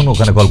করে রাখুন,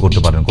 ওখানে কল করতে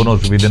পারেন, কোনো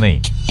অসুবিধা নেই।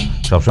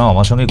 সবসময়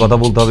আমার সঙ্গেই কথা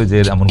বলতে হবে যে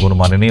এমন কোনো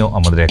মানে নেই,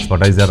 আমাদের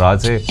এক্সপার্টাইজ যারা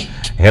আছে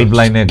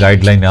হেল্পলাইনে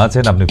গাইডলাইনে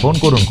আছেন, আপনি ফোন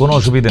করুন, কোনো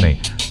অসুবিধা নেই।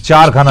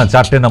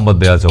 চারটে নাম্বার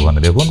দেওয়া আছে ওখানে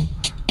দেখুন,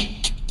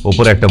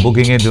 ওপরে একটা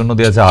বুকিংয়ের জন্য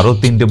দেওয়া আছে, আরও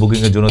 3টে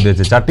বুকিংয়ের জন্য দেওয়া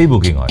আছে, 4টেই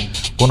বুকিং হয়,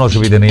 কোনো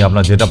অসুবিধা নেই।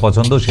 আপনার যেটা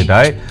পছন্দ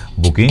সেটাই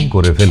বুকিং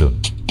করে ফেলুন,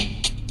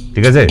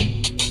 ঠিক আছে?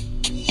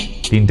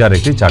 3টে আর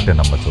 4টে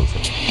নাম্বার চলছে,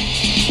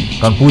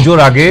 কারণ পুজোর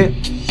আগে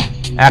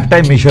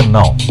একটাই মিশন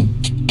নাও,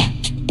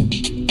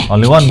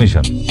 অনলি ওয়ান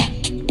মিশন।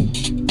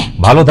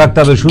 ভালো থাকতে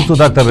হবে, সুস্থ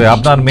থাকতে হবে।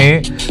 আপনার মেয়ে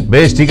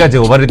বেশ ঠিক আছে,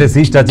 ওভারিতে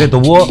সিস্ট আছে,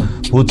 তবুও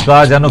ফুচকা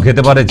যেন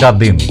খেতে পারে 4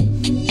 দিন।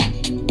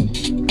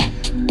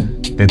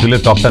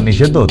 তেঁতুলের টকটা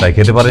নিষেধ, তাই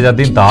খেতে পারে 4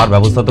 দিন, তার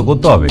ব্যবস্থা তো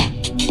করতে হবে।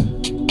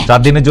 4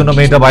 দিনের জন্য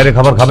মেয়েটা বাইরে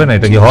খাবার খাবে না,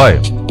 এটা কি হয়?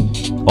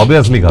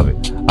 অবভিয়াসলি খাবে।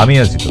 আমি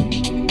আছি তো,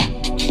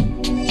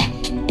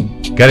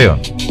 ক্যারি অন,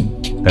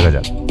 দেখা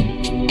যাক।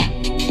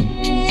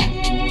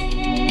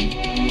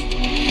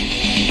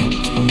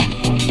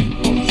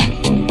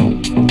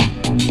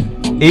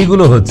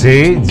 এইগুলো হচ্ছে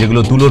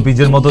যেগুলো তুলোর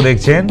পিজের মতো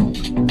দেখছেন,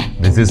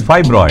 this is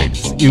fibroids,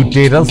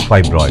 uterus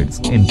fibroids,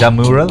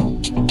 ইন্ট্রামিউরাল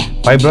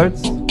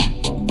fibroids,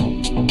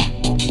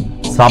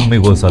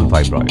 submucosal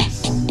fibroids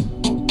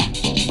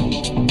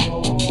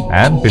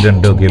and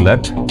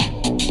pedunculate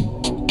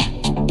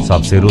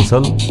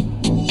subserosal,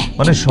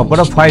 মানে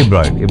সবকটা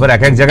ফাইব্রয়েড। এবার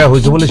এক এক জায়গায়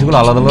হয়েছে বলে সেগুলো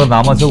আলাদা আলাদা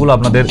নাম আছে, ওগুলো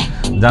আপনাদের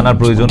জানার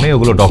প্রয়োজন নেই,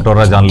 ওগুলো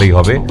ডক্টররা জানলেই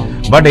হবে।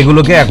 বাট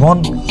এগুলোকে এখন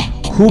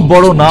খুব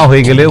বড় না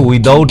হয়ে গেলে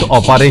উইদাউট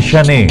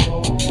অপারেশনে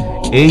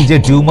এই যে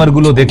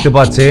টিউমারগুলো দেখতে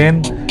পাচ্ছেন,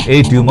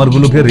 এই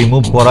টিউমারগুলোকে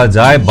রিমুভ করা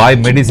যায় by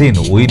medicine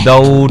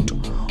without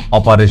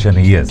operation.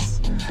 Yes,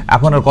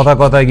 এখন আর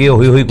কথায় গিয়ে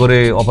হই হই করে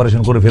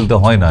অপারেশন করে ফেলতে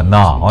হয় না,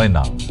 না হয়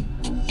না।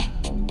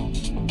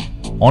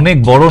 অনেক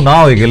বড় না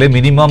হয়ে গেলে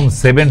মিনিমাম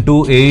 7 to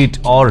 8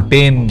 or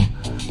 10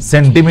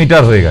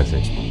 সেন্টিমিটার হয়ে গেছে,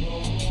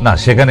 না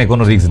সেখানে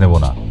কোনো রিস্ক নেব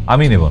না,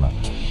 আমি নেব না।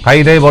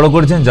 খাইটাই বড়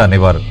করেছেন, যান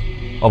এবার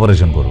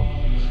অপারেশন করুন।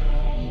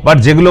 বাট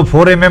যেগুলো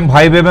 4 mm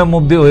 5 mm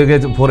অব্দি হয়ে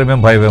গেছে, 4 mm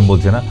 5 mm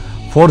বলছে না,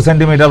 4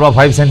 সেন্টিমিটার বা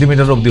 5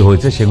 সেন্টিমিটার অব্দি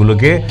হয়েছে,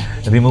 সেগুলোকে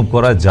রিমুভ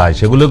করা যায়,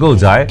 সেগুলোকেও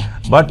যায়,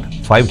 বাট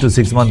 5 to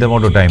 6 মান্থের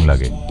মতো টাইম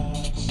লাগে।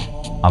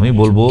 আমি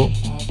বলবো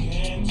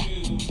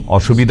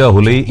অসুবিধা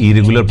হলেই,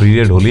 ইরেগুলার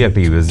পিরিয়ড হলেই একটা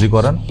ইউএসজি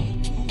করান,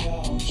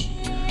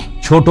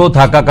 ছোট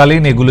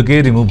থাকাকালীন এগুলোকে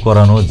রিমুভ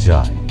করানো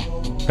যায়।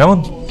 কেমন?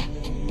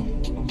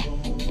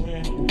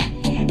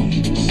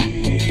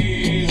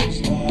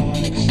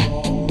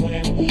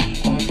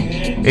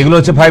 এগুলো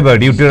হচ্ছে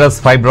ফাইব্রয়েড, ইউটেরাস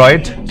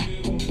ফাইব্রয়েড।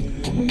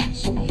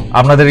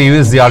 আপনাদের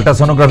ইউএসজি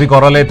আল্ট্রাসোনোগ্রাফি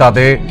করালে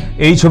তাতে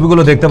এই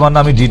ছবিগুলো দেখতে পান না,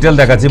 আমি ডিটেল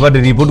দেখাচ্ছি, বাট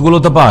রিপোর্টগুলো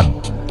তো পান।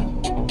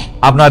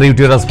 আপনার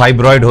ইউটেরাস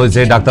ফাইব্রয়েড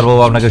হয়েছে,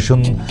 ডাক্তারবাবু আপনাকে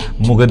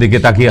মুখের দিকে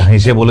তাকিয়ে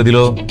হেসে বলে দিল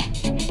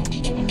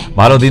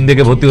ভালো দিন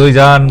দেখে ভর্তি হয়ে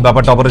যান,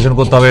 ব্যাপারটা অপারেশন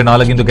করতে হবে,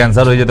 নাহলে কিন্তু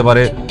ক্যান্সার হয়ে যেতে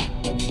পারে,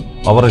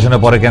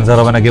 অপারেশনের পরে ক্যান্সার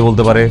হবে না কে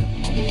বলতে পারে।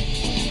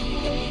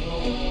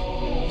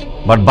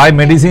 বাট বাই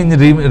মেডিসিন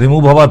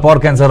রিমুভ হওয়ার পর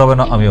ক্যান্সার হবে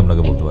না আমি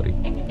আপনাকে বলতে পারি,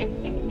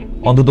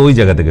 অন্তত ওই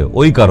জায়গা থেকে,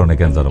 ওই কারণে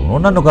ক্যান্সার হবে না,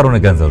 অন্যান্য কারণে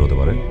ক্যান্সার হতে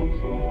পারে।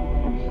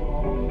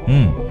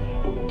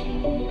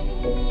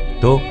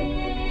 তো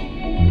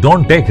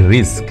ডোন্ট টেক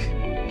রিস্ক,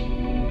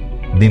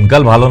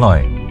 দিনকাল ভালো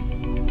নয়।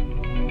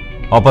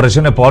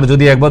 অপারেশনের পর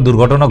যদি একবার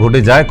দুর্ঘটনা ঘটে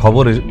যায়,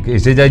 খবর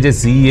এসে যায় যে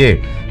সিএ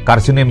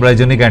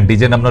কার্সিনোএমব্রায়োজেনিক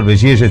অ্যান্টিজেন আপনার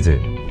বেশি এসেছে,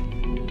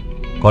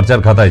 খরচার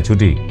খাতায়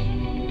ছুটি,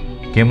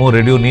 কেমো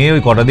রেডিও নিয়ে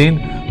ওই কটা দিন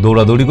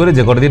দৌড়াদৌড়ি করে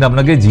যে কটা দিন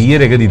আপনাকে জিয়ে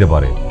রেখে দিতে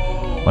পারে,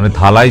 মানে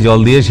থালায় জল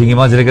দিয়ে শিঙি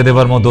মাছ রেখে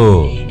দেবার মতো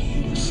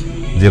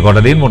যে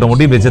কটা দিন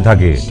মোটামুটি বেঁচে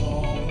থাকে।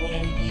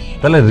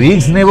 তাহলে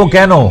রিস্ক নেব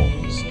কেন?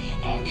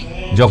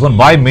 যখন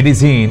বাই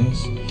মেডিসিন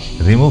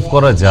রিমুভ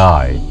করা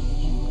যায়,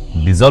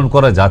 ডিজলভ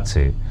করা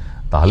যাচ্ছে,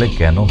 তাহলে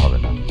কেন হবে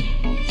না,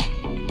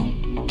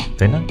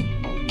 তাই না?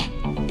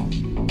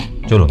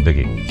 চলুন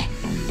দেখি।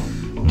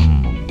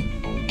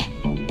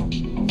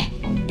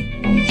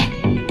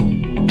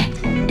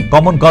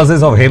 Common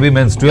causes of heavy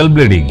menstrual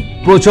bleeding,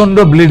 প্রচন্ড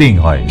ব্লিডিং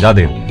হয়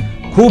যাদের,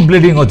 খুব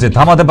ব্লিডিং হচ্ছে,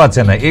 থামাতে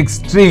পারছে না,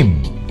 এক্সট্রিম।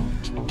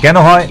 কেন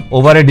হয়?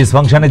 ওভারে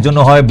ডিসফাংশনের জন্য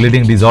হয়,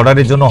 ব্লিডিং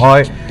ডিসঅর্ডারের জন্য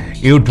হয়,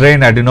 ইউট্রেন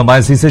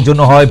অ্যাডিনোমায়োসিসের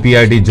জন্য হয়,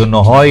 পিআইডির জন্য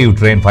হয়,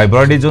 ইউট্রেন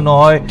ফাইব্রয়েডের জন্য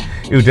হয়,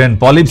 ইউট্রেন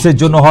পলিপসের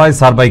জন্য হয়,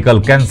 সার্ভাইকাল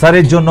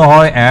ক্যান্সারের জন্য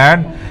হয়,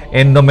 অ্যান্ড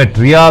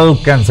এন্ডোমেট্রিয়াল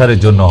ক্যান্সারের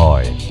জন্য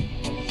হয়।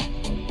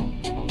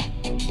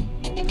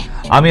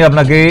 আমি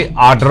আপনাকে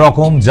 8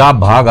 রকম যা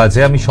ভাগ আছে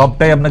আমি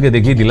সবটাই আপনাকে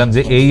দেখিয়ে দিলাম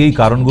যে এই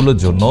কারণগুলোর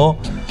জন্য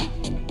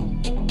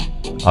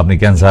আপনি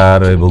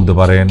ক্যান্সার ভুগতে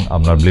পারেন,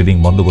 আপনার ব্লিডিং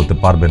বন্ধ করতে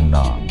পারবেন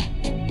না।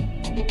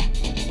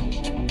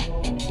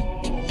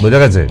 বোঝা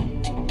গেছে?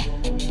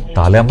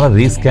 তাহলে আমরা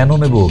রিস্ক কেন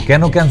নেব?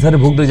 কেন ক্যান্সারে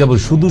ভুগতে যাব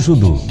শুধু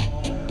শুধু?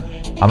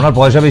 আপনার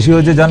পয়সা বেশি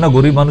হয়েছে যান না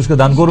গরিব মানুষকে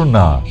দান করুন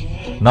না,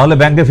 না হলে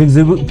ব্যাংকে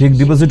ফিক্সড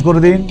ডিপোজিট করে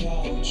দিন,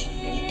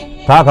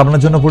 থাক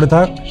আপনার জন্য পড়ে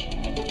থাক।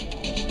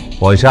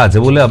 পয়সা আছে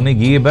বলে আপনি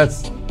গিয়ে ব্যাস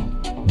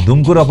দুম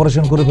করে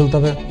অপারেশন করে ফেলতে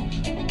হবে।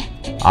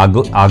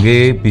 আগে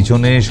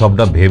পিছনে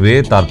সবটা ভেবে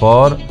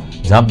তারপর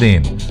ঝাঁপ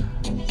দিন।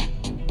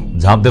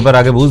 ঝাঁপ দেবার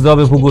আগে বুঝতে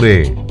হবে পুকুরে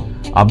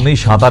আপনি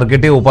সাঁতার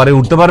কেটে ওপারে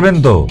উঠতে পারবেন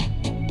তো,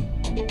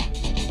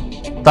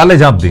 তাহলে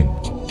ঝাঁপ দিন।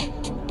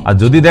 আর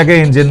যদি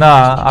দেখেন যে না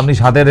আপনি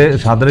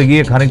সাঁতারে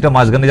গিয়ে খানিকটা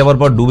মাঝখানে যাওয়ার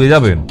পর ডুবে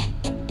যাবেন,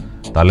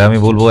 তাহলে আমি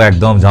বলবো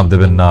একদম ঝাঁপ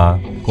দেবেন না,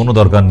 কোনো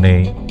দরকার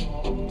নেই।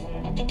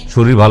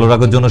 শরীর ভালো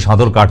রাখার জন্য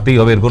সাঁতার কাটতেই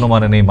হবে, এর কোনো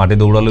মানে নেই, মাঠে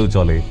দৌড়ালেও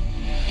চলে।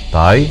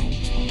 তাই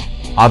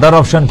আদার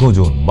অপশন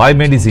খুঁজুন, বাই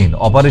মেডিসিন,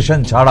 অপারেশন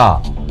ছাড়া।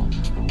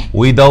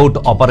 উইদাউট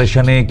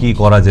অপারেশনে কি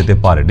করা যেতে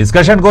পারে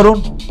ডিসকাশন করুন।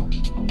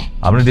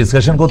 আপনি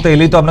ডিসকাশন করতে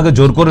এলেই তো আপনাকে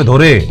জোর করে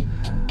ধরে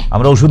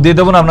আমরা ওষুধ দিয়ে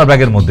দেবো না আপনার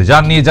ব্যাগের মধ্যে,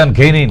 যান নিয়ে যান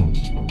খেয়ে নিন,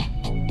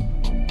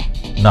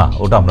 না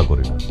ওটা আমরা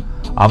করি না।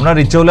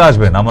 আপনার ইচ্ছে হলে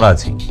আসবেন, আমরা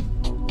আছি,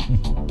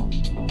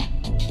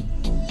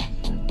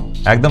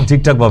 একদম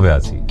ঠিকঠাক ভাবে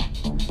আছি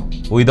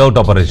উইদাউট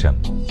অপারেশন।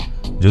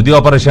 যদি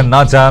অপারেশন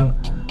না চান,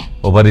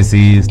 ওভারি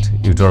সিস্ট,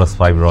 ইউটেরাস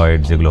ফাইব্রয়েড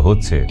যেগুলো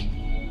হচ্ছে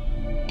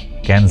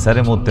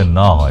ক্যান্সারের মধ্যে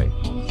না হয়,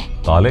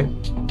 তাহলে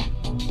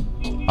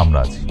আমরা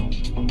আছি।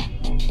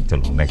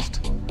 চলো নেক্সট,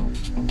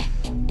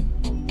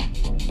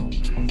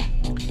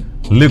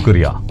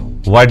 লিউকেরিয়া,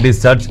 হোয়াইট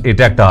ডিসচার্জ।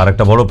 এটা একটা আর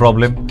একটা বড়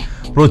প্রবলেম।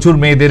 প্রচুর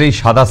মেয়েদের এই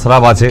সাদা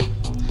স্রাব আছে,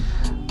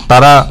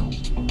 তারা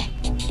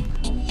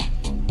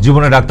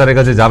জীবনে ডাক্তারের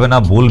কাছে যাবে না,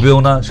 বলবেও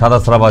না সাদা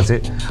স্রাব আছে।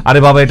 আরে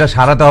বাবা এটা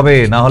সারাতে হবে,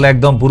 না হলে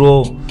একদম পুরো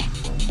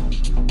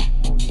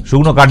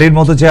শুকনো কাঠির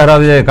মতো চেহারা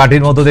হয়ে যায়,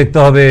 কাঠির মতো দেখতে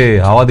হবে,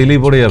 হাওয়া দিলেই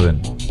পড়ে যাবেন,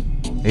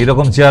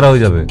 এইরকম চেহারা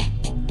হয়ে যাবে,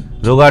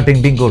 রোগা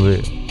টিং করবে।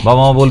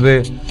 বাবা মা বলবে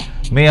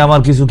মেয়ে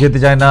আমার কিছু খেতে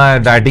চায় না,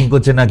 ডায়েটিং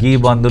করছে নাকি,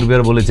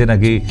 বান্ধবীরা বলেছে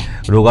নাকি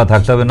রোগা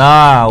থাকতে হবে। না,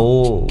 ও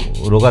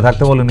রোগা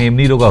থাকতে বলেনি,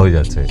 এমনি রোগা হয়ে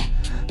যাচ্ছে,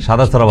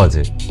 সাদা স্রাব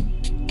আছে,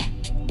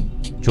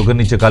 চোখের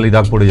নিচে কালি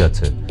দাগ পড়ে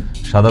যাচ্ছে,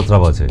 সাদা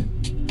স্রাব আছে,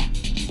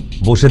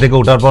 বসে থেকে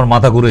ওঠার পর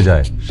মাথা ঘুরে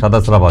যায়, সাদা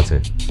স্রাব আছে।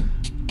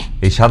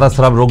 এই সাদা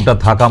স্রাব রোগটা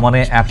থাকা মানে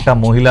একটা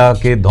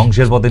মহিলাকে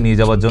ধ্বংসের পথে নিয়ে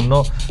যাওয়ার জন্য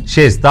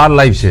শেষ, তার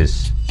লাইফ শেষ।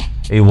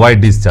 এই হোয়াইট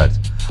ডিসচার্জ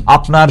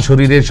আপনার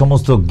শরীরের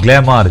সমস্ত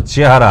গ্ল্যামার,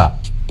 চেহারা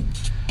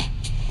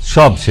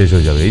সব শেষ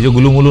হয়ে যাবে। এই যে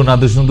গুলুমুলু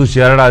নাদুস নুদুস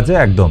চেহারাটা আছে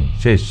একদম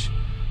শেষ,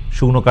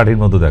 শুকনো কাঠির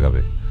মতো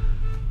দেখাবে।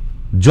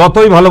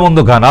 যতই ভালো মন্দ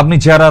খান, আপনি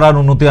চেহারার আর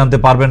উন্নতি আনতে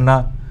পারবেন না।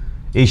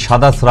 এই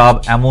সাদা স্রাব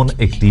এমন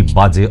একটি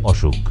বাজে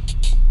অসুখ,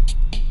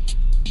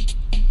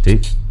 ঠিক?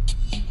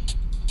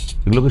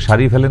 এগুলোকে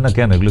সারিয়ে ফেলেন না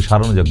কেন? এগুলো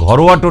সারানো যায়,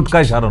 ঘরোয়া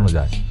টোটকায় সারানো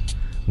যায়,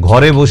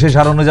 ঘরে বসে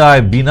সারানো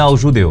যায়, বিনা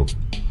ওষুধেও।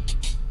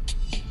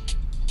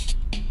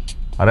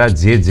 আরে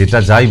যে যেটা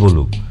যাই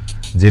বলুক,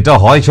 যেটা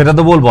হয় সেটা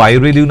তো বলবো।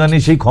 আয়ুর্বেদ ইউনানি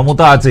সেই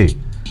ক্ষমতা আছে,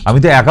 আমি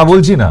তো একা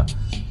বলছি না।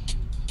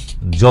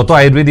 যত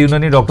আয়ুর্বেদ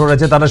ইউনানি ডক্টর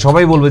আছে তারা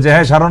সবাই বলবে যে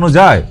হ্যাঁ সারানো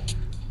যায়,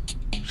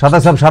 সাদা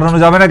স্রাব সারানো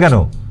যাবে না কেন?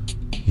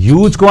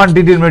 হিউজ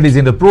কোয়ান্টিটির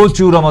মেডিসিন,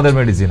 প্রচুর আমাদের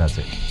মেডিসিন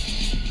আছে,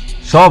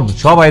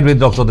 সব আয়ুর্বেদ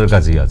ডক্টরদের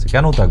কাছেই আছে,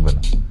 কেন থাকবে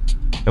না?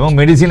 এবং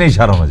মেডিসিনেই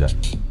সারানো যায়,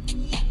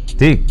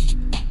 ঠিক?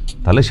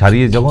 তাহলে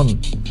সারিয়ে যখন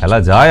ফেলা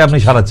যায়, আপনি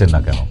সারাচ্ছেন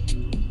না কেন?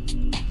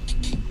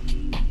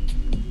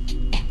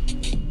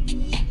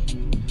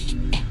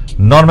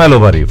 নর্মাল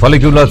ওভারি,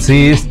 ফলিকুলার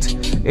সিস্ট,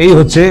 এই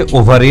হচ্ছে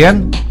ওভারিয়ান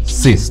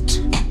সিস্ট।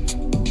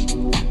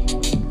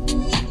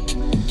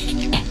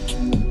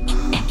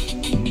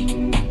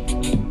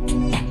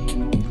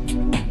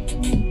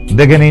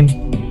 দেখে নিন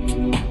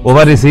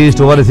ওভারি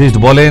সিস্ট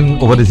বলেন,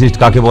 ওভারি সিস্ট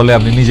কাকে বলে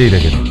আপনি নিজেই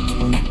দেখে নিন।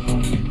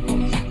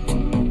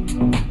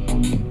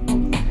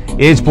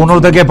 এজ 15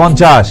 থেকে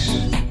 50,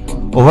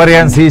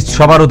 ওভারিয়ান সিস্ট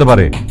সবার হতে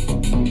পারে।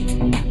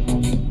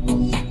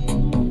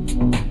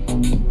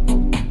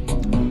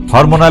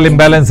 হরমোনাল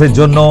ইমব্যালেন্সের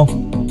জন্য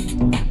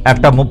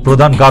একটা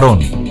প্রধান কারণ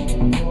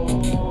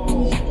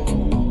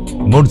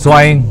মুড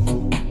সুইং,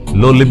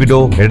 লো লিবিডো,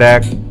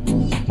 হেডএক,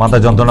 মাথা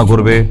যন্ত্রণা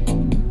করবে,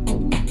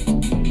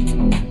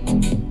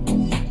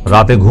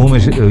 রাতে ঘুম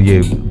এসে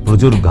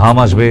প্রচুর ঘাম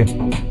আসবে,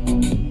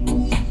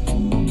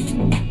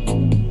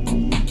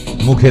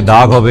 মুখে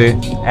দাগ হবে,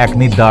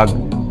 একনির দাগ।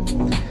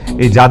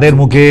 এই যাদের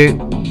মুখে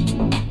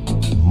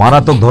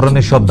মারাত্মক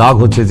ধরনের সব দাগ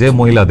হচ্ছে, যে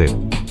মহিলাদের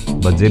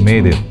বা যে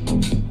মেয়েদের,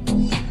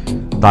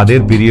 তাদের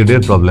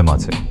পিরিয়ডের প্রবলেম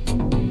আছে।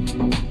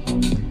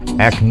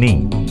 একনি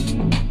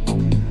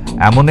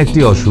এমন একটি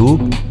অসুখ,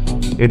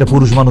 এটা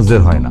পুরুষ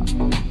মানুষদের হয় না।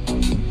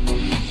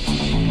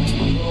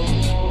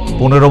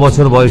 15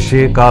 বছর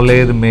বয়সে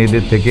কালের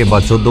মেয়েদের থেকে বা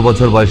 14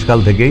 বছর বয়সকাল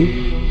থেকেই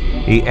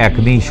এই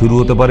একনি শুরু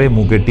হতে পারে।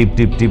 মুখে টিপ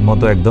টিপ টিপ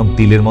মতো একদম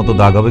তিলের মতো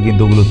দাগ হবে,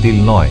 কিন্তু ওগুলো তিল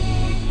নয়,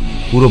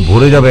 পুরো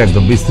ভরে যাবে,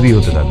 একদম বিশ্রী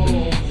হতে থাকবে।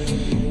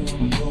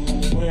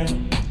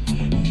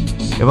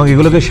 এবং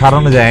এগুলোকে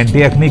সারানো যায়, অ্যান্টি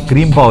অ্যাকনি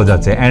ক্রিম পাওয়া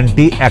যাচ্ছে,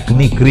 অ্যান্টি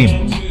অ্যাকনি ক্রিম।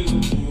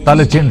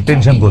 তাহলে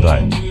টেনশন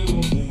কোথায়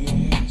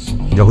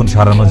যখন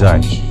সারানো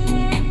যায়?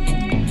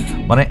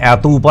 মানে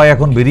এত উপায়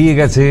এখন বেরিয়ে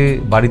গেছে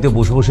বাড়িতে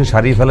বসে বসে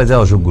সারিয়ে ফেলা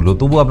যায় অসুখগুলো,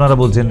 তবু আপনারা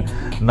বলছেন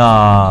না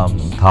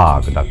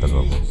থাক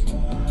ডাক্তারবাবু,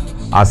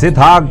 আসে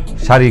থাক,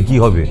 সারিয়ে কি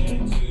হবে,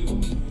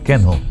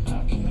 কেন?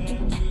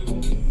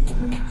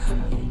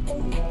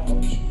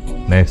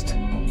 Next,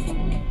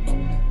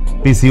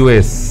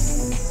 PCOS,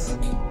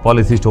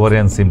 polycyst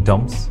ovarian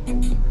symptoms.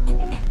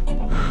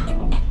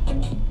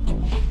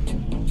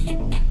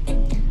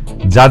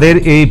 যাদের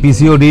এই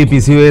PCOD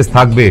PCOS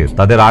থাকবে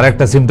তাদের আর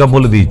একটা সিমটম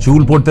বলে দিই,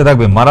 চুল পড়তে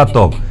থাকবে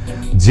মারাত্মক।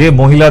 যে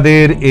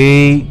মহিলাদের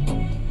এই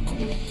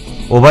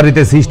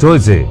ওভারিতে সিস্ট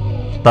হয়েছে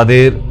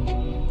তাদের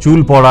চুল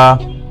পড়া,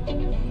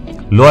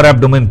 লোয়ার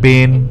অ্যাবডোমেন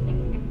পেন,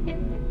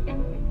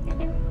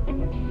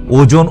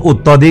 ওজন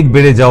অত্যাধিক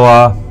বেড়ে যাওয়া,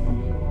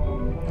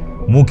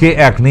 মুখে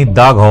একনি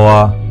দাগ হওয়া,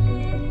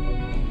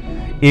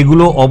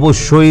 এগুলো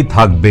অবশ্যই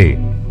থাকবে।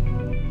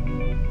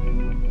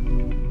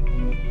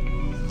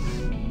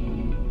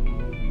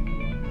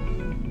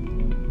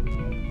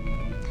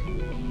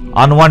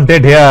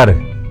 আনওয়ান্টেড হেয়ার,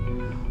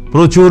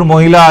 প্রচুর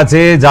মহিলা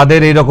আছে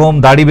যাদের এরকম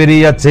দাড়ি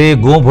বেরিয়ে যাচ্ছে,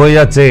 গোঁফ হয়ে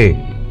যাচ্ছে।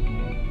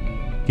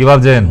 কি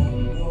ভাবছেন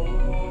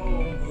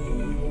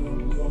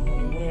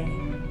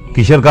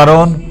কিসের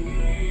কারণ?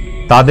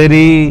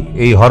 তাদেরই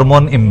এই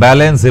হরমোন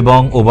ইমব্যালেন্স এবং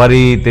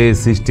ওভারিতে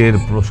সিস্টের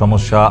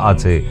সমস্যা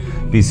আছে,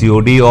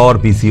 PCOD অর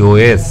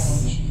PCOS।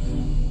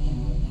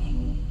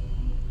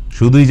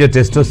 শুধুই যে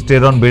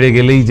টেস্টোস্টেরন বেড়ে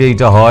গেলেই যে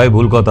এটা হয়,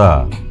 ভুল কথা।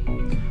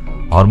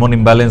 হরমোন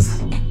ইমব্যালেন্স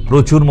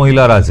প্রচুর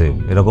মহিলার আছে,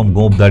 এরকম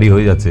গোঁফ দাড়ি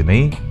হয়ে যাচ্ছে,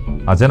 নেই?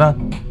 আছে না?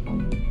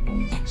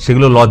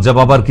 সেগুলো লজ্জা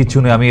পাবার কিছু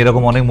নেই। আমি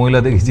এরকম অনেক মহিলা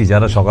দেখেছি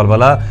যারা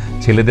সকালবেলা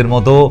ছেলেদের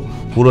মতো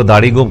পুরো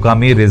দাড়ি গোঁফ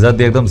কামিয়ে রেজার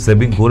দিয়ে একদম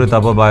সেভিং করে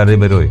তারপর বাইরে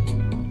বেরোয়,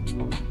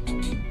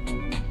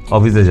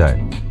 অফিসে যায়,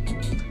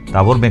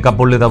 তারপর মেকআপ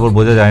পড়লে তারপর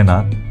বোঝা যায় না।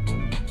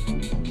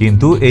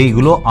 কিন্তু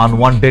এইগুলো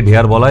আনওয়ান্টেড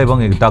হেয়ার বলা, এবং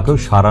এটাকেও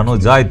সারানো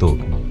যায়। তো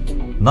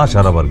না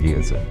সারাবার কি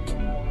আছে?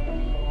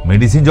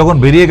 মেডিসিন যখন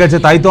বেরিয়ে গেছে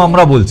তাই তো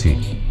আমরা বলছি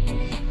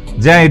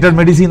যে এটার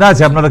মেডিসিন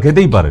আছে, আপনারা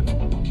খেতেই পারেন।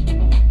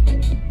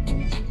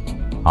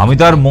 আমি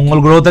তো আর মঙ্গল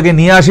গ্রহ থেকে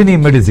নিয়ে আসিনি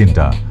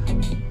মেডিসিনটা,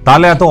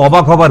 তাহলে এত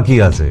অবাক হবার কি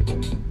আছে?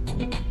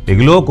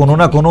 এগুলো কোনো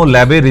না কোনো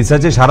ল্যাবে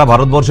রিসার্চে, সারা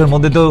ভারতবর্ষের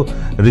মধ্যে তো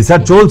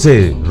রিসার্চ চলছে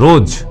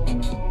রোজ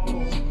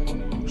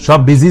সব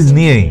ডিজিজ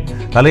নিয়েই,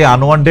 তাহলে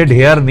আনওয়ান্টেড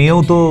হেয়ার নিয়েও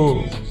তো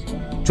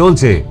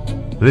চলছে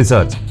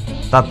রিসার্চ।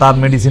 তার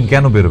মেডিসিন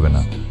কেন বেরোবে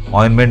না?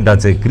 অয়েনমেন্ট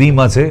আছে, ক্রিম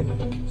আছে,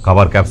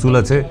 খাবার ক্যাপসুল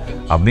আছে,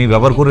 আপনি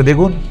ব্যবহার করে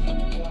দেখুন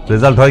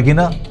রেজাল্ট হয়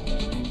কিনা।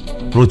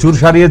 প্রচুর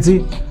সারিয়েছি,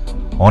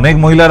 অনেক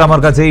মহিলার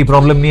আমার কাছে এই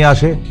প্রবলেম নিয়ে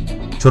আসে,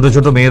 ছোট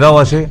ছোট মেয়েরাও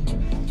আসে।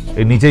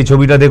 এই নিচেই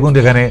ছবিটা দেখুন,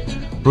 যেখানে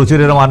প্রচুর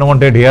এরকম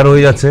আনওয়ান্টেড হেয়ার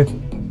হয়ে যাচ্ছে।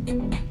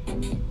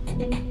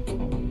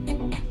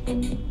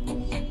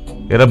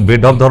 এরা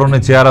বেঢপ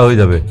ধরনের চেহারা হয়ে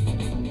যাবে,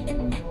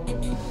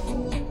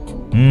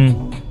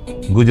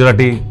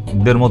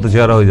 গুজরাটিদের মতো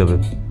চেহারা হয়ে যাবে,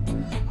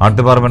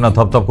 হাঁটতে পারবেন না,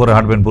 থপথপ করে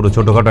হাঁটবেন, পুরো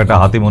ছোটখাটো একটা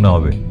হাতি মনে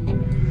হবে।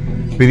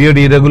 পিরিয়ড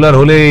ইরেগুলার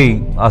হলেই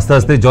আস্তে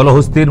আস্তে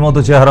জলহস্তির মতো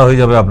চেহারা হয়ে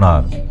যাবে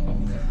আপনার।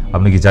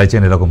 আপনি কি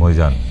চাইছেন এরকম হয়ে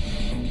যান?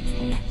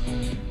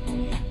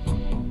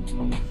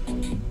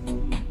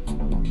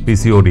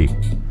 PCOD,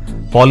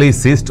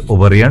 polycyst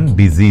ovarian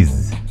disease,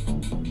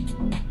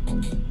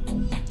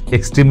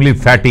 extremely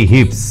fatty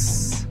হিপস,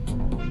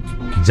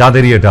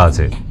 যাদেরই এটা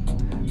আছে,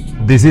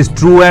 this is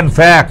true and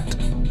fact.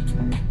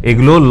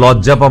 এগুলো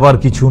লজ্জা পাবার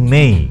কিছু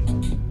নেই,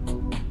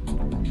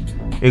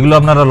 এগুলো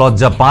আপনারা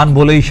লজ্জা পান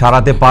বলেই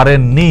সারাতে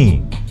পারেননি।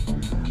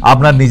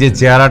 আপনার নিজের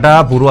চেহারাটা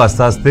পুরো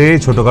আস্তে আস্তে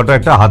ছোটখাটো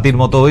একটা হাতির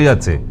মতো হয়ে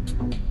যাচ্ছে।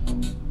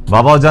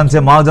 বাবাও জানছে,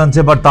 মাও জানছে,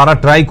 বাট তারা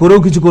ট্রাই করেও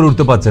কিছু করে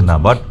উঠতে পারছেন না।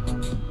 বাট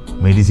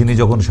মেডিসিনে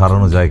যখন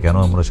সারানো যায়, কেন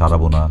আমরা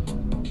সারাবো না?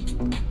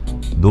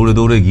 দৌড়ে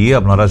দৌড়ে গিয়ে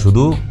আপনারা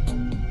শুধু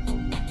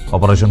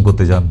অপারেশন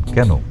করতে যান,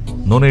 কেন?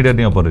 No need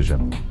any operation.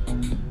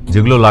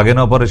 যেগুলো লাগে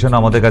না অপারেশন,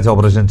 আমাদের কাছে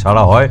অপারেশন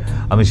ছাড়া হয়,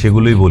 আমি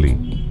সেগুলোই বলি,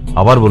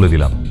 আবার বলে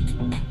দিলাম।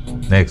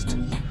 নেক্সট,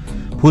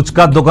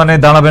 ফুচকার দোকানে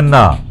দাঁড়াবেন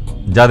না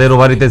যাদের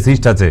ওভারিতে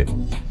সিস্ট আছে।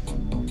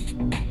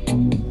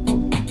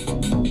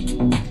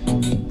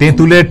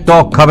 তেঁতুলের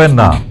টক খাবেন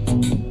না,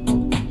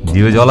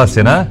 জিভে জল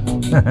আসছে না?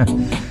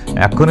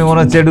 এখনই মনে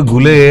হচ্ছে একটু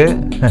গুলে,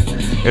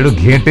 একটু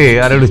ঘেঁটে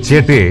আর একটু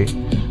চেটে,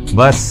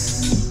 বাস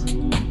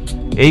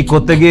এই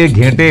করতে গিয়ে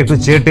ঘেঁটে একটু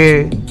চেটে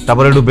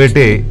তারপরে একটু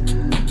বেটে,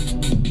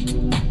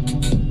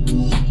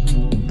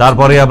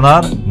 তারপরে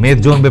আপনার মেদ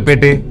জমবে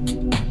পেটে।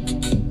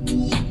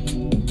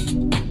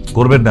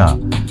 করবেন না।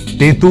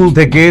 তেঁতুল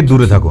থেকে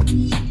দূরে থাকুন,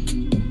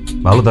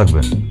 ভালো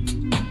থাকবেন।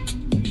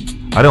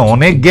 আরে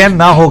অনেক জ্ঞান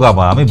না হোক,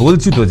 আমার আমি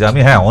বলছি তো যে আমি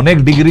অনেক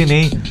ডিগ্রি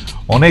নেই,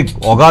 অনেক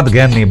অগাধ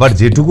জ্ঞান নেই, বাট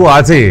যেটুকু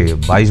আছে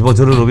 22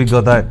 বছরের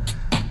অভিজ্ঞতায়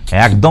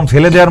একদম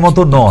ফেলে দেওয়ার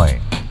মতো নয়,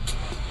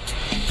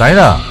 তাই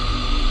না?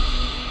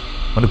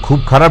 মানে খুব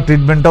খারাপ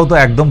ট্রিটমেন্টটাও তো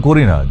একদম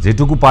করি না,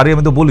 যেটুকু পারি।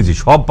 আমি তো বলেছি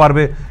সব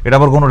পারবে, এটা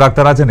আবার কোনো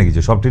ডাক্তার আছে নাকি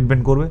যে সব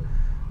ট্রিটমেন্ট করবে?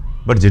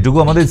 বাট যেটুকু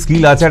আমাদের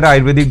স্কিল আছে, একটা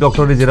আয়ুর্বেদিক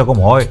ডক্টরে যেরকম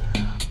হয়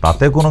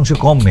তাতে কোনো অংশে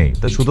কম নেই।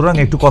 তো সুতরাং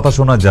একটু কথা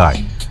শোনা যায়,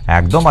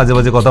 একদম আজে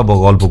বাজে কথা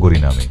গল্প করি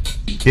না আমি,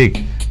 ঠিক?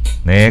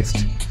 নেক্সট,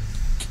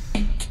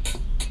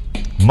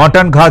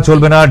 মটন খাওয়া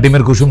চলবে না,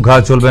 ডিমের কুসুম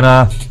খাওয়া চলবে না,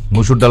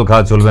 মুসুর ডাল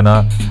খাওয়া চলবে না,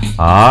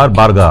 আর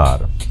burger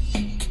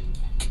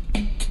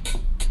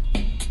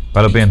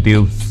fallopian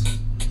tubes.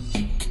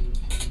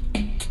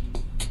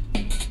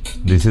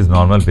 This is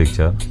normal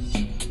picture.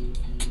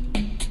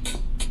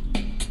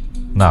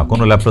 না,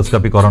 কোনো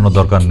ল্যাপ্রোস্কোপি করানোর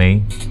দরকার নেই।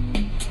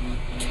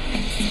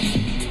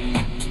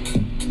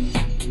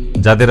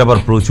 যাদের আবার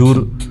প্রচুর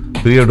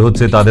পিরিয়ড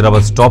হচ্ছে তাদের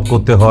আবার স্টপ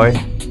করতে হয়,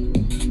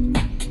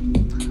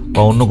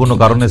 বা অন্য কোনো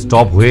কারণে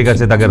স্টপ হয়ে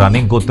গেছে তাকে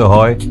রানিং করতে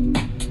হয়।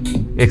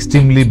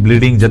 এক্সট্রিমলি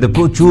ব্লিডিং, যাতে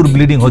প্রচুর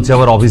ব্লিডিং হচ্ছে,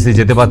 আবার অফিসে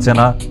যেতে পারছে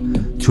না,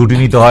 ছুটি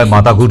নিতে হয়,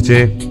 মাথা ঘুরছে,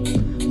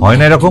 হয়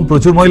না এরকম?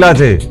 প্রচুর মহিলা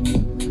আছে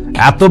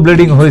এত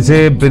ব্লিডিং হয়েছে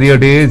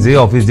পিরিয়ডে যে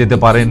অফিস যেতে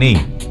পারেনি।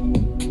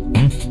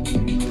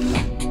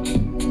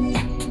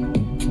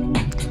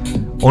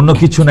 অন্য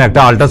কিছু না,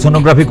 একটা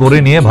আল্ট্রাসোনোগ্রাফি করে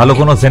নিয়ে ভালো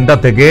কোনো সেন্টার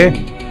থেকে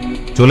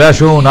চলে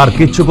আসুন, আর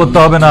কিচ্ছু করতে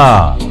হবে না।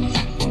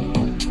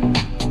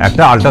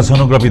 একটা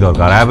আল্ট্রাসোনোগ্রাফি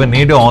দরকার। I have a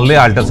need only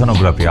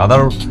ultrasonography,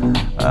 other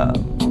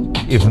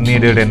if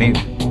needed any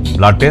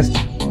blood test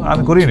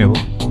আমি করিয়ে নেব,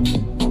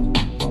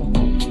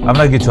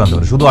 আপনাকে কিছু আনতে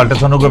পারি। শুধু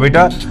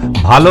আল্ট্রাসোনোগ্রাফিটা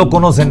ভালো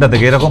কোনো সেন্টার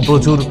থেকে, এরকম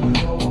প্রচুর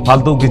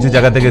ফালতু কিছু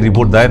জায়গা থেকে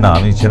রিপোর্ট দেয় না,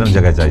 আমি সেরকম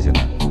জায়গায় চাইছি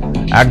না।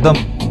 একদম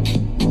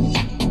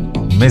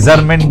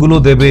মেজারমেন্টগুলো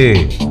দেবে,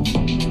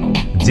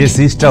 যে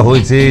সিস্টটা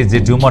হয়েছে, যে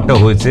টিউমারটা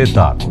হয়েছে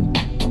তার,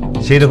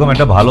 সেই রকম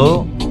একটা ভালো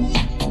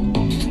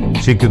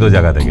শিক্ষিত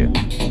জায়গা থেকে।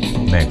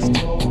 Next,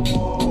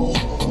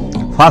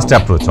 first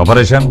approach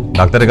operation.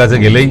 ডাক্তারের কাছে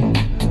গেলেই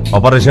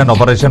অপারেশন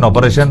অপারেশন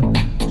অপারেশন,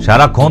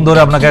 সারাক্ষণ ধরে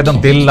আপনাকে একদম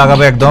তেল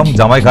লাগাবে, একদম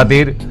জামাই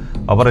খাতির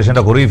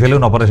অপারেশনটা করেই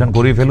ফেলুন, অপারেশন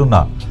করেই ফেলুন।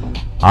 না,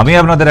 আমি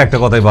আপনাদের একটা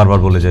কথাই বারবার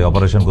বলে যাই,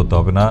 অপারেশন করতে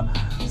হবে না।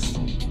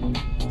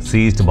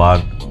 সিস্ট বা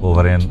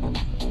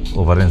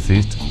ওভারেন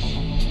সিস্ট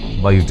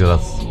বা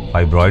ইউটেরাস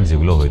ফাইব্রয়েড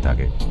যেগুলো হয়ে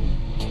থাকে,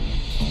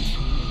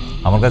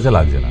 আমার কাছে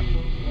লাগছে না।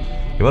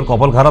 এবার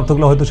কপাল খারাপ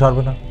থাকলে হয়তো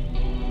সারবে না,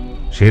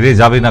 সেরে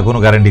যাবে না, কোনো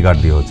গ্যারান্টি কার্ড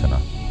দিয়ে হচ্ছে না।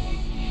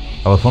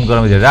 আবার ফোন করে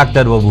আমি যাই,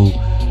 ডাক্তারবাবু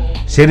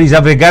সেরে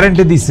যাবে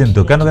গ্যারান্টি দিচ্ছেন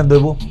তো, কেন কেন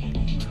দেবো?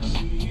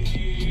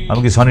 আমি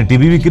কি সনি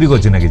টিভি বিক্রি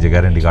করছি নাকি যে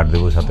গ্যারান্টি কার্ড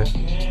দেবো সাথে?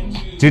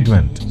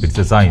 Treatment it's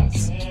a science,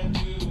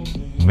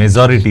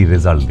 majority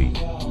result দিই।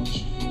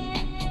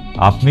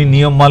 আপনি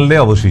নিয়ম মানলে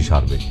অবশ্যই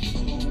সারবে,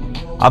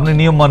 আপনি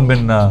নিয়ম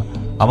মানবেন না,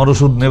 আমার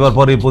ওষুধ নেবার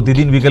পরে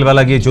প্রতিদিন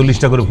বিকেলবেলা গিয়ে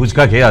 40টা করে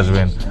ফুচকা খেয়ে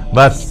আসবেন,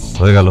 ব্যাস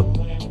হয়ে গেল,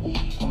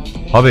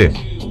 হবে?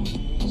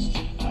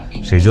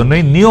 সেই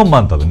জন্যই নিয়ম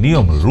মানতে হবে,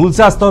 নিয়ম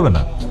রুলসে আসতে হবে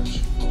না।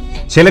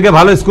 ছেলেকে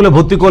ভালো স্কুলে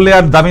ভর্তি করলে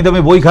আর দামি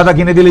দামি বই খাতা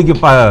কিনে দিলে কি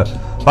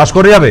পাশ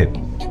করে যাবে?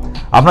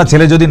 আপনার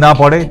ছেলে যদি না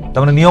পড়ে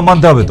তার মানে নিয়ম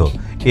মানতে হবে তো।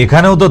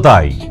 এখানেও তো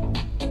তাই,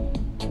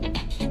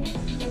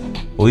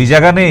 ওই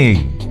জায়গা নেই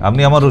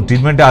আপনি আমার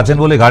ট্রিটমেন্টে আছেন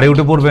বলে গাড়ি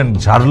উঠে পড়বেন,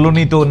 ছাড়লো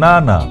নি তো, না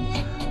না,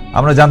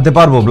 আমরা জানতে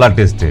পারবো ব্লাড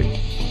টেস্টে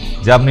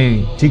যে আপনি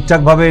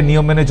ঠিকঠাকভাবে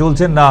নিয়ম মেনে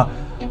চলছেন না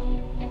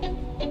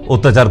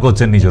অত্যাচার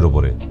করছেন নিজের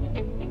উপরে।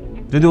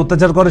 যদি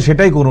অত্যাচার করে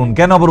সেটাই করুন,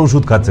 কেন আবার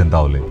ওষুধ খাচ্ছেন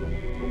তাহলে,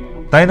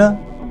 তাই না?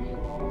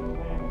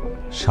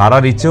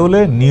 সারার ইচ্ছে হলে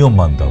নিয়ম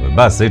মানতে হবে,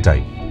 ব্যাস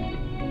এটাই।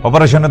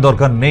 অপারেশনের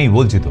দরকার নেই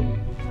বলছি তো।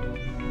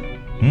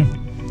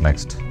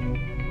 নেক্সট,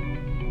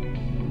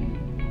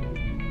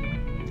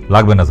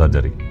 লাগবে না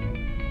surgery.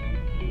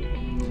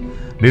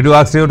 Did you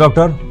ask your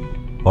doctor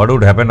what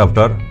would happen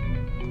after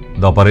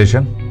the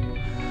operation?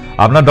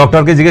 আপনার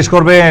ডক্টরকে জিজ্ঞেস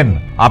করবেন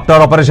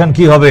আফটার অপারেশন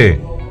কি হবে,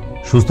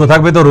 সুস্থ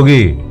থাকবে তো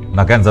রোগী,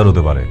 না ক্যান্সার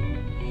হতে পারে?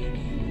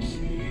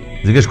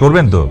 জিজ্ঞেস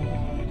করবেন তো,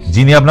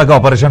 যিনি আপনাকে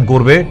অপারেশন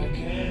করবে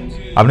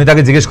আপনি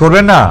তাকে জিজ্ঞেস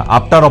করবেন না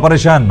আফটার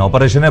অপারেশন,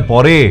 অপারেশনের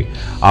পরে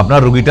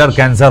আপনার রোগীটার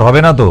ক্যান্সার হবে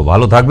না তো,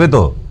 ভালো থাকবে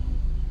তো?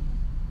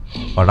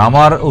 বাট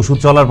আমার ওষুধ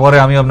চলার পরে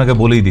আমি আপনাকে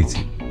বলেই দিচ্ছি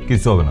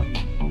কিছু হবে না,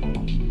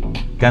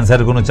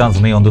 ক্যান্সারের কোনো চান্স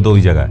নেই, অন্তত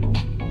ওই জায়গায়।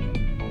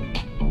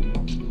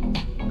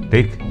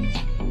 ঠিক?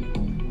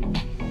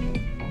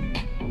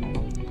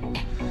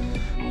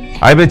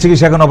 আইভি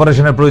চিকিৎসা এখন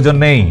অপারেশনের প্রয়োজন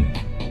নেই।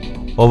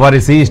 ওভারি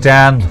সিস্ট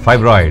অ্যান্ড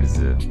ফাইব্রয়েডস,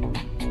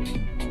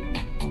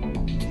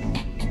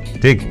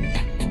 ঠিক,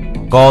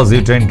 কজ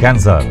ইউটেরাইন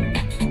ক্যান্সার।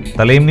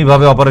 তাহলে এমনি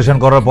ভাবে অপারেশন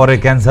করার পরে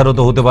ক্যান্সারও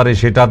তো হতে পারে,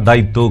 সেটার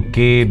দায়িত্ব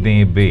কে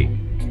নেবে?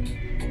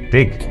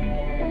 ঠিক,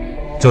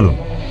 চলুন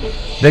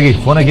দেখি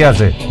ফোনে কি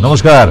আছে।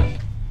 নমস্কার,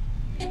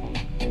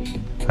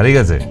 হারিয়ে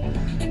গেছে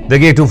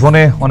দেখি, একটু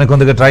ফোনে অনেকক্ষণ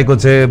থেকে ট্রাই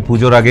করছে।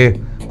 পুজোর আগে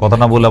কথা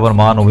না বললে আবার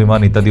মান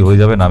অভিমান ইত্যাদি হয়ে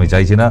যাবে না, আমি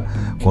চাইছি না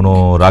কোনো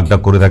রাগ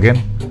ডাক করে থাকেন।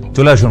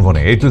 চলে আসুন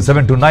ফোনে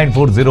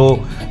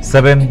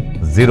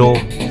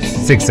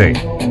 8272940706।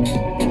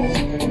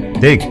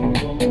 ঠিক,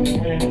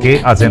 কে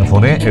আছেন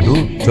ফোনে একটু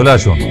চলে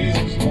আসুন,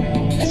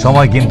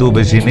 সময় কিন্তু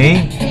বেশি নেই,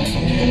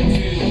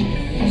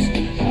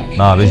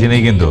 না বেশি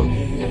নেই কিন্তু।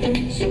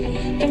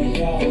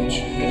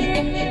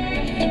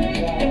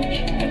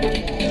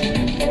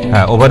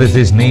 হ্যাঁ,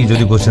 ওভারসিস নেই,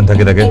 যদি কোশ্চেন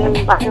থাকে থাকে।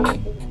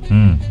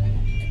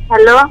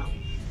 হ্যালো,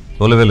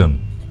 বলে ফেলুন।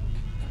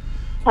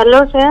 হ্যালো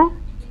স্যার,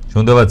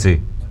 শুনতে পাচ্ছি,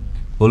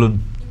 বলুন।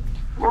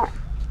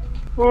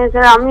 হ্যাঁ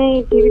স্যার, আমি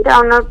টিভিতে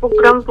আপনার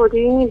প্রোগ্রাম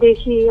প্রতিদিনই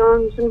দেখি, আমার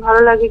ভীষণ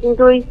ভালো লাগে,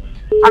 কিন্তু ওই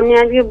আপনি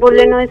আজকে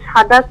বললেন ওই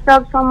সাদা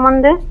স্রাব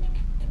সম্বন্ধে,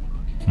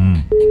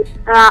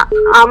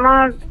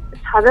 আমার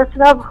সাদা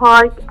স্রাব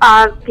হয়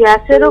আর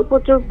গ্যাসেরও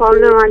প্রচুর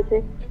প্রবলেম আছে,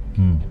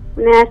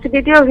 মানে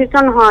অ্যাসিডিটিও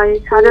ভীষণ হয়,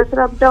 সাদা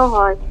স্রাবটাও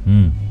হয়।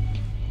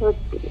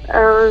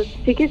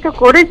 চিকিৎসা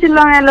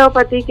করেছিলাম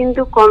অ্যালোপ্যাথি,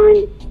 কিন্তু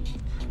কমেনি।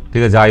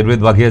 ঠিক আছে,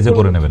 আয়ুর্বেদ বাকি আছে,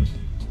 করে নেবেন।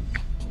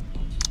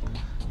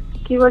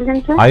 কি বলছেন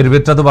স্যার?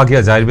 আয়ুর্বেদটা তো বাকি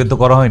আছে, আয়ুর্বেদ তো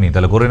করা হয়নি,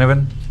 তাহলে করে নেবেন।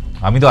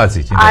 আমি তো আছি।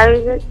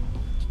 আয়ুর্বেদ,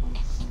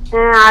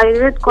 হ্যাঁ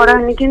আয়ুর্বেদ করা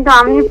হয়নি, কিন্তু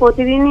আমি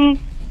প্রতিদিনই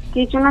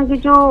কিছু না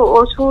কিছু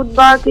ওষুধ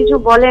বা কিছু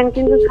বলেন,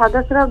 কিন্তু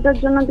সাদা স্রাবটার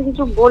জন্য তো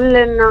কিছু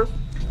বললেন না।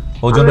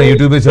 ওর জন্য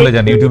ইউটিউবে চলে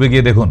যান, ইউটিউবে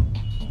গিয়ে দেখুন।